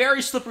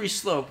very slippery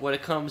slope when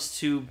it comes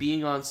to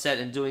being on set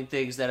and doing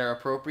things that are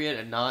appropriate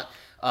and not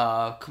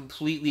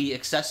completely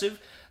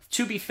excessive.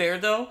 To be fair,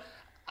 though,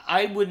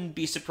 I wouldn't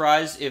be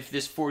surprised if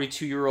this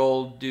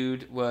 42-year-old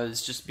dude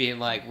was just being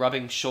like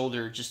rubbing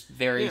shoulder just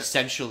very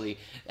sensually,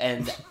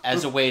 and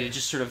as a way to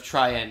just sort of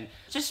try and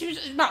just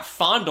not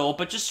fondle,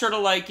 but just sort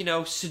of like, you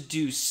know,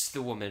 seduce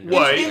the woman.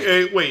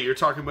 Wait, you're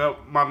talking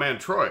about my man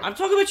Troy. I'm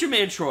talking about your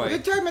man Troy. You're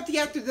talking about the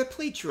actor that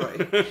played Troy.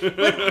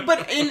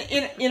 but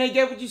and I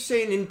get what you're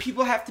saying, and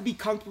people have to be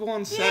comfortable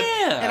on set,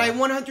 and I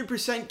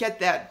 100% get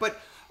that, but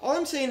all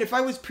I'm saying, if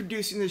I was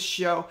producing this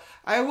show,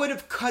 I would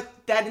have cut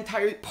that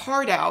entire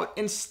part out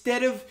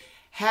instead of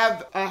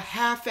have a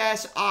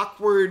half-ass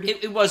awkward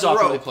It was rope.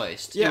 awkwardly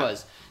placed. Yeah. It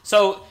was.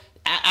 So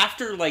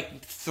after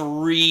like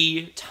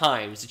 3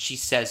 times that she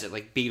says it,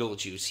 like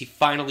Beetlejuice, he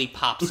finally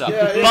pops up.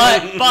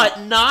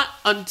 But not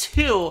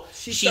until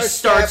she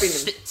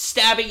starts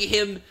stabbing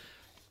him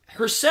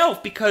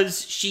herself,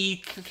 because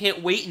she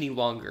can't wait any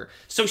longer.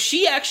 So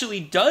she actually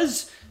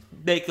does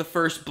make the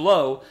first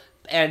blow,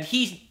 and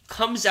he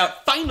comes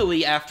out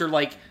finally after,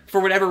 like, for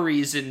whatever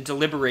reason,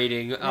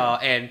 deliberating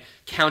and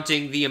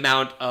counting the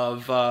amount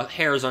of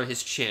hairs on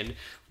his chin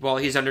while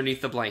he's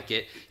underneath the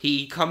blanket.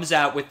 He comes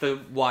out with the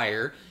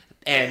wire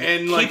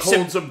and like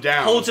holds him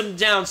down. Holds him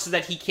down so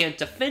that he can't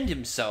defend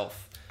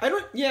himself. I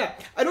don't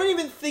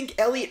even think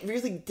Elliot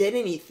really did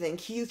anything.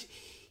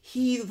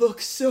 He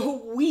looks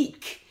so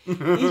weak.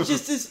 He's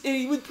just this, and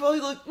he would probably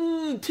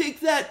like,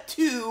 take that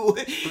too.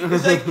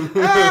 He's like,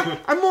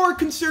 I'm more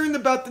concerned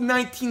about the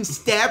 19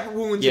 stab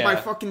wounds in my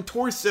fucking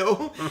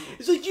torso.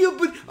 He's like, yeah,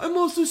 but I'm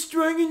also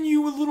strangling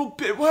you a little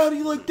bit. How do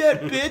you like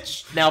that,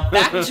 bitch? Now,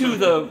 back to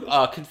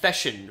the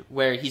confession,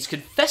 where he's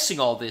confessing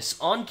all this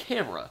on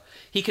camera.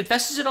 He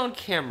confesses it on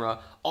camera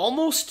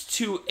almost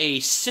to a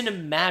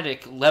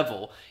cinematic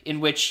level, in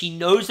which he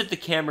knows that the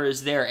camera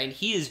is there, and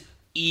he is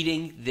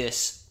eating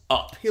this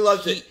up. He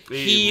loves it.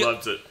 He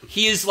loves it.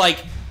 He is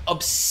like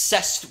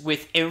obsessed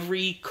with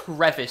every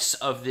crevice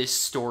of this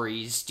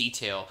story's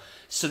detail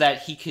so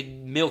that he could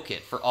milk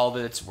it for all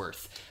that it's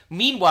worth.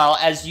 Meanwhile,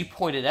 as you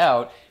pointed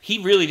out, he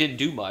really didn't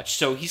do much,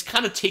 so he's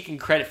kind of taking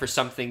credit for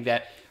something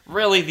that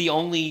really the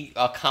only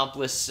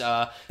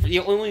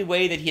the only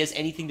way that he has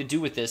anything to do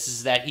with this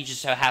is that he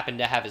just happened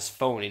to have his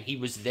phone, and he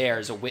was there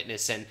as a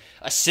witness and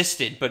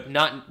assisted, but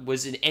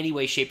was in any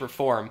way, shape, or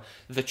form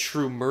the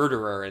true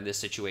murderer in this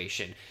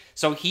situation.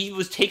 So he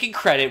was taking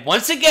credit,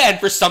 once again,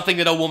 for something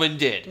that a woman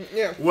did.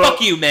 Yeah. Well,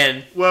 fuck you,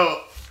 man.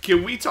 Well,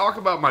 can we talk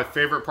about my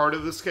favorite part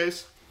of this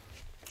case?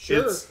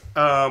 Sure. It's,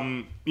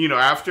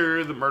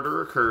 after the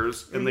murder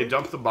occurs and they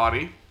dump the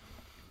body,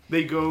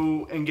 they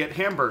go and get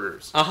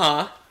hamburgers.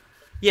 Uh-huh.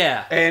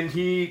 Yeah. And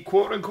he,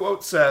 quote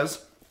unquote,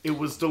 says it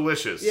was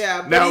delicious.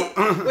 Yeah,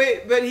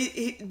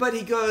 but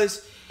he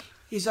goes,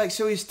 he's like,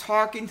 so he's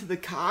talking to the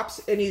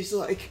cops, and he's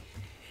like,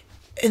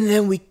 and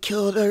then we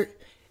killed her,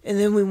 and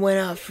then we went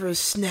out for a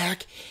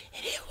snack,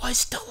 and it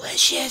was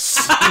delicious.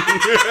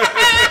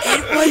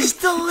 It was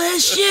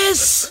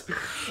delicious.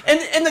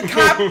 And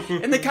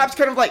the cop's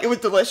kind of like, it was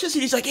delicious,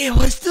 and he's like, it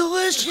was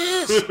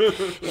delicious.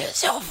 It's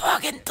so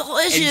fucking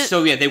delicious. And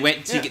so they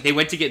went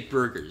to get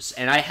burgers,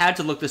 and I had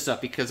to look this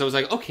up because I was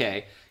like,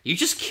 okay, you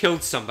just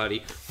killed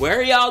somebody. Where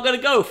are y'all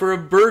gonna go for a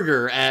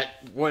burger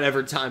at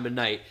whatever time of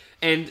night?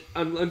 And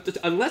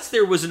unless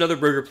there was another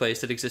burger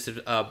place that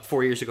existed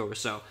 4 years ago or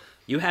so,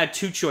 you had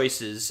 2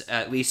 choices,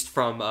 at least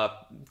from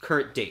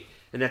current date,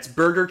 and that's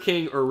Burger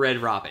King or Red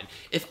Robin.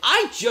 If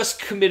I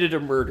just committed a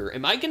murder,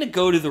 am I going to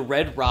go to the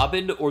Red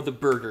Robin or the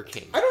Burger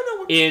King? I don't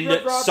know what in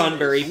Red Robin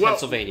Sunbury, is.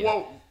 Pennsylvania.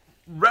 Well,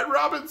 Red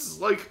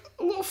Robin's like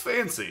a little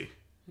fancy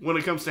when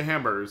it comes to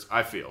hamburgers,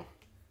 I feel.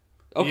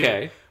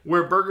 Okay.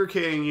 Where Burger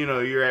King,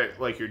 you're at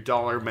like your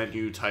dollar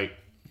menu type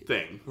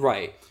thing.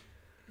 Right.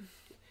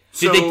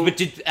 So,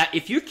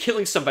 if you're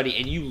killing somebody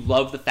and you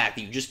love the fact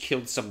that you just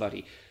killed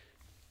somebody,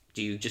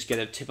 do you just get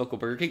a typical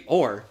Burger King,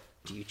 or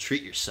do you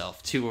treat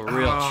yourself to a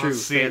real,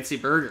 fancy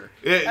burger?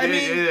 That's a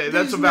valid point.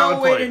 There's no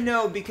way to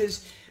know,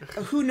 because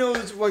who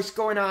knows what's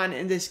going on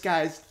in this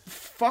guy's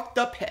fucked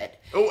up head.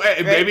 Oh,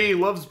 right? Maybe he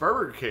loves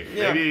Burger King.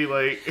 Yeah. Maybe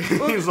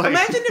he's like.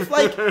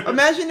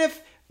 Imagine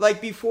if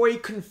before he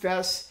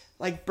confessed,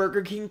 like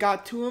Burger King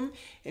got to him,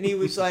 and he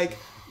was like,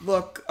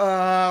 look,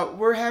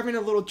 we're having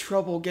a little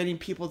trouble getting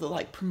people to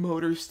like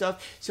promote our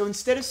stuff. So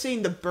instead of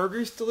saying the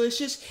burger's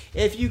delicious,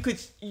 if you could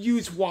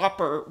use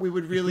Whopper, we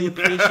would really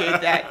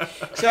appreciate that.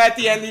 So at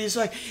the end, he's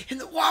like, and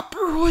the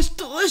Whopper was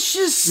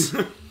delicious.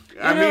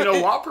 I mean,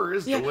 a Whopper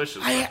is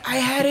delicious. I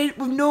had it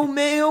with no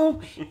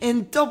mayo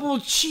and double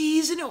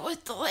cheese, and it was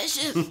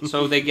delicious.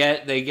 So they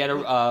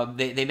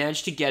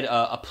manage to get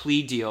a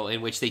plea deal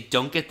in which they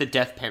don't get the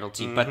death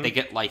penalty, but they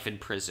get life in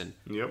prison.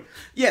 Yep.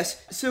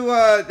 Yes. So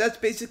that's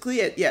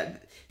basically it. Yeah,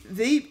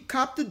 they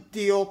copped the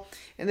deal,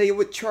 and they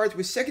were charged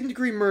with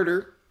second-degree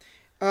murder,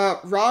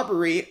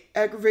 robbery,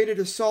 aggravated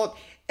assault,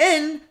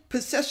 and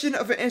possession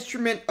of an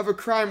instrument of a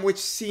crime, which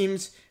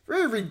seems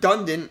very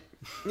redundant.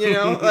 You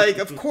know, like,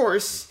 of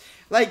course.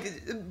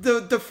 Like,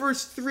 the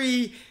first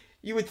three,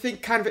 you would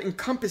think kind of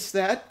encompass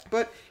that.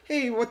 But,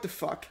 hey, what the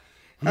fuck?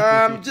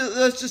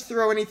 Let's just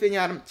throw anything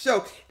at them.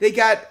 So, they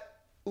got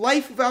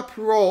life without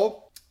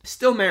parole,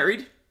 still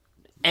married.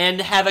 And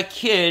have a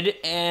kid,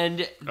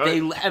 and they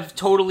have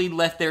totally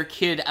left their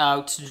kid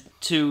out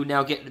to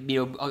now get,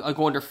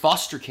 go under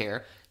foster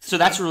care. So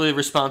that's really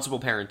responsible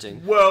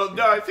parenting. Well,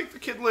 no, I think the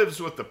kid lives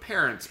with the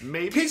parents,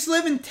 maybe. Kids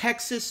live in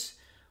Texas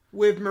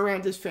with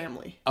Miranda's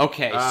family.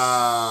 Okay,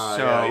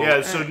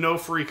 so no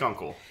freak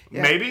uncle.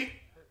 Yeah. Maybe?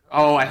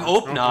 Oh, I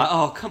hope not.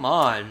 Oh, come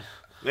on.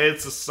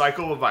 It's a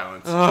cycle of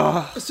violence.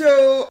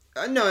 So,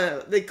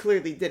 no, they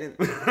clearly didn't.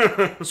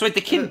 So wait,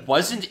 the kid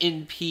wasn't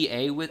in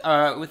PA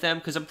with them?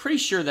 Because I'm pretty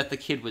sure that the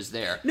kid was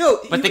there. No,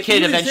 but the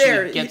kid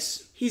eventually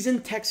gets... He's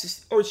in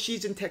Texas, or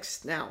she's in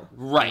Texas now.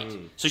 Right.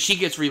 So she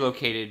gets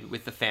relocated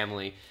with the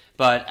family.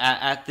 But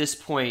at this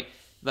point,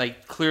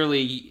 like,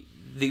 clearly...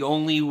 The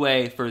only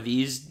way for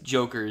these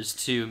jokers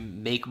to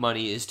make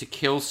money is to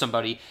kill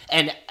somebody.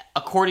 And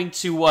according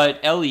to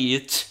what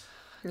Elytte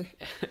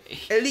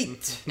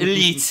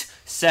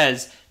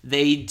says,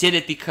 they did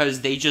it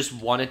because they just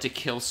wanted to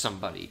kill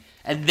somebody.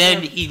 And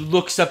then he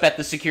looks up at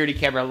the security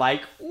camera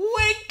like,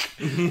 wink!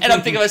 And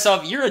I'm thinking to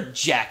myself, you're a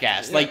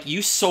jackass. Yeah. Like,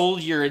 you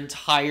sold your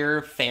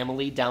entire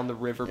family down the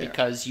river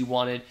because you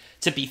wanted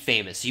to be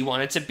famous. You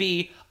wanted to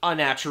be a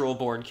natural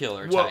born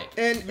killer type.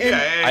 And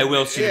I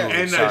will see the movie,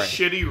 and sorry. A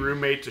shitty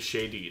roommate to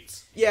shade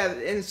eats. Yeah,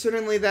 and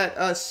certainly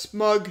that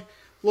smug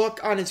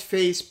look on his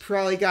face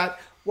probably got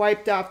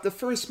wiped off the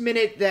first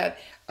minute that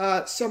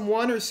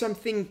someone or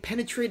something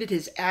penetrated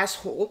his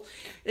asshole.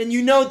 And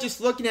just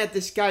looking at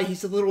this guy,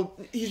 he's not going to have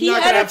fun. He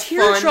had a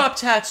teardrop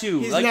tattoo.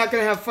 He's not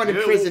going to have fun in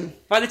prison.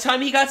 By the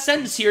time he got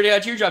sentenced, he already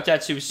had a teardrop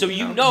tattaoo. So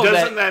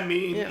Doesn't that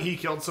mean he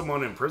killed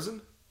someone in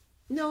prison?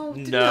 No.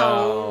 And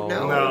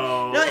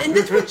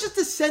this was just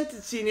a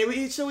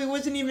sentencing. So he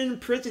wasn't even in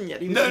prison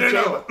yet. He was in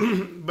jail.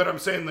 No. But I'm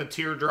saying the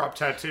teardrop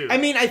tattoo. I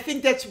mean, I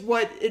think that's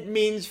what it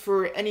means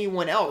for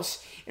anyone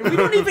else. And we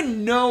don't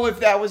even know if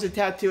that was a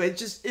tattoo.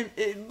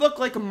 It looked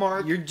like a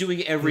mark. You're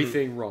doing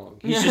everything wrong.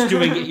 You're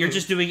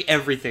just doing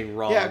everything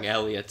wrong,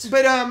 Elliot.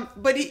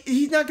 But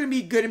he's not going to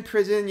be good in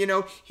prison.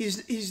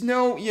 He's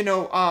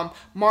no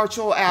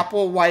Marshall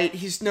Applewhite.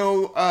 He's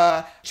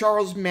no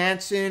Charles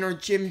Manson or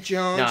Jim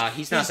Jones. Nah,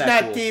 he's not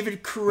cool.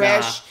 David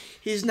Koresh. Nah.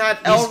 He's not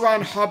L.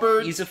 Ron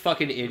Hubbard. He's a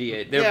fucking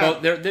idiot.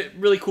 They're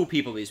really cool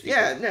people, these people.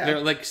 Yeah, They're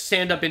like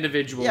stand-up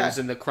individuals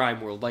in the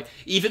crime world. Like,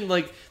 even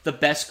like the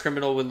best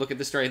criminal would look at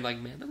the story and like,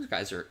 man, those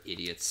guys are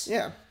idiots.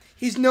 Yeah.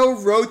 He's no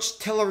Roach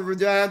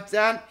Telerodant.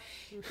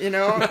 There's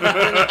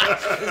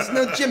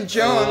no Jim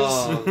Jones.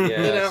 Oh,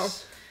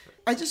 yes.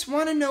 I just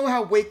want to know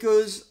how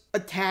Waco's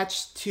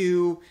attached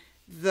to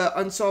the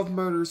unsolved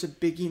murders of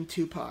Biggie and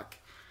Tupac.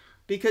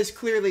 Because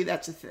clearly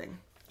that's a thing.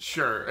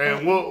 Sure,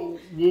 and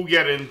we'll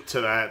get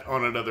into that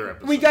on another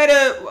episode. We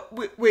gotta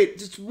wait.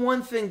 Just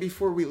one thing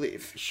before we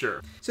leave.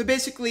 Sure. So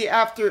basically,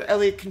 after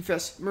Elytte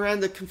confessed,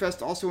 Miranda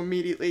confessed also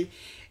immediately,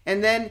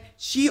 and then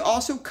she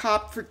also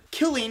copped for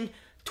killing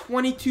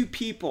 22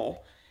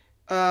 people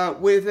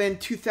within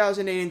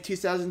 2008 and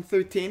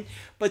 2013.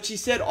 But she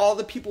said all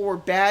the people were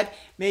bad,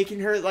 making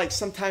her like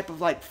some type of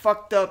like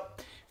fucked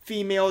up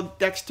female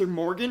Dexter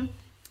Morgan.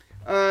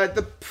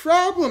 The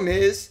problem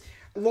is,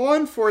 law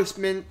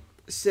enforcement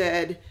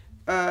said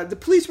the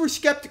police were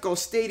skeptical,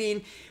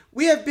 stating,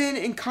 "We have been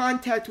in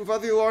contact with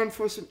other law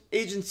enforcement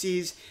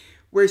agencies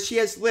where she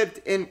has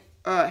lived and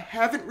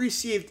haven't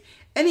received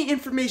any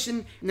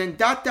information," and then ...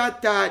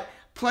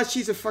 plus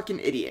she's a fucking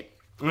idiot.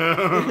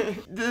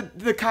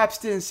 The cops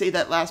didn't say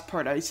that last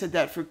part. I said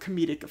that for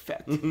comedic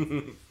effect.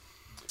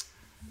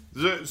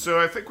 So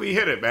I think we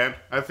hit it, man.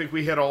 I think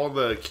we hit all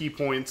the key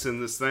points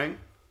in this thing.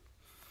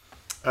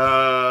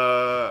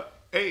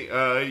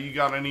 Hey, you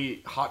got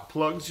any hot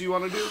plugs you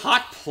want to do?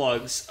 Hot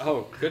plugs?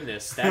 Oh,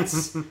 goodness. That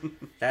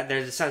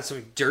sounds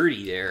so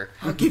dirty there.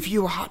 I'll give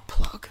you a hot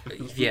plug.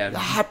 Yeah. The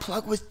hot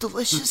plug was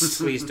delicious.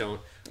 Please don't.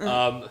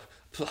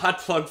 Hot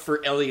plug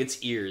for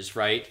Elliot's ears,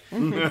 right?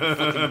 Fucking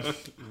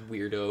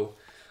weirdo.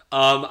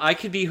 I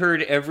could be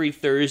heard every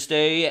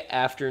Thursday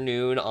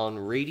afternoon on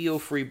Radio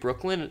Free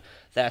Brooklyn.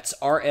 That's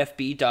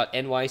rfb.nyc/LAR.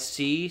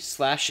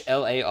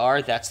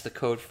 That's the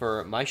code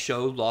for my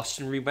show, Lost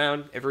and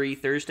Rewound, every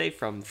Thursday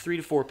from 3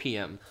 to 4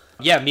 p.m.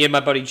 Yeah, me and my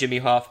buddy Jimmy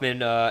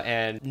Hoffman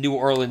and New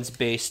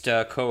Orleans-based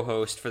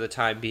co-host for the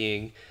time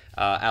being,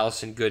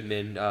 Allison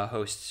Goodman,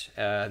 hosts.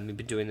 We've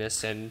been doing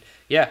this. And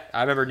yeah,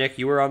 I remember, Nick,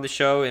 you were on the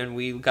show, and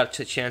we got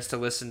a chance to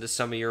listen to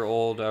some of your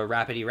old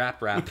rappity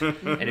rap,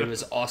 and it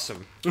was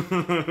awesome.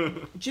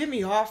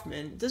 Jimmy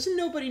Hoffman, doesn't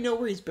nobody know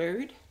where he's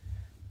buried?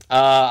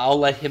 I'll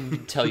let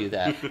him tell you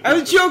that. I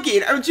was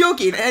joking.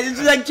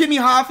 It's like Jimmy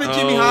Hoffman.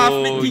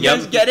 Do you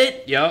guys get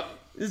it? Yep.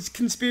 It's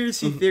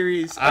conspiracy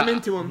theories. I'm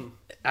into them.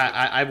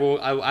 I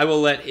will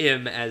let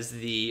him, as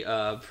the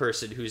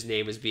person whose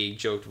name is being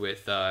joked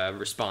with,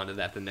 respond to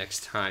that the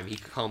next time he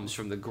comes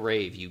from the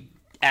grave, you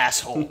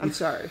asshole. I'm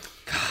sorry.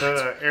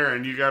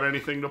 Aaron, you got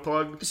anything to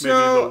plug? So,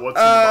 Maybe the what's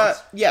in the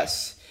box?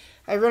 Yes.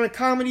 I run a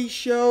comedy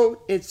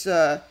show. It's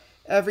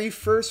every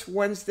first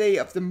Wednesday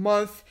of the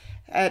month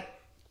at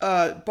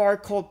a bar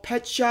called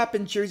Pet Shop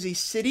in Jersey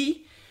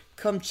City.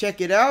 Come check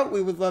it out.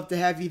 We would love to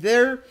have you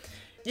there.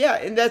 Yeah,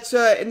 and that's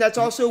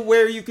also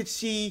where you could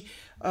see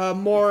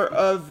more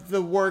of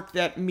the work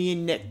that me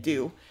and Nick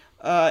do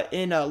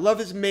in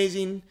Love is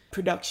Amazing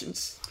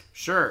Productions.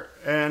 Sure.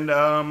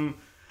 And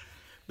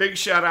big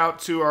shout out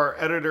to our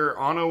editor,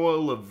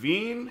 Anawa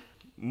Levine.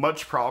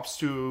 Much props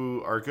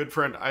to our good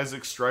friend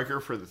Isaac Stryker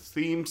for the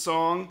theme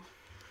song.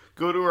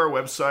 Go to our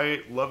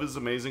website,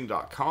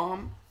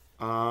 loveisamazing.com.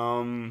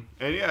 And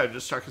yeah,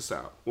 just check us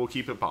out. We'll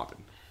keep it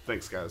popping.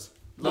 Thanks, guys.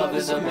 Love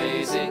is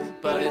amazing,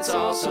 but it's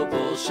also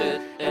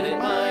bullshit, and it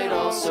might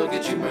also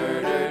get you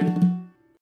murdered.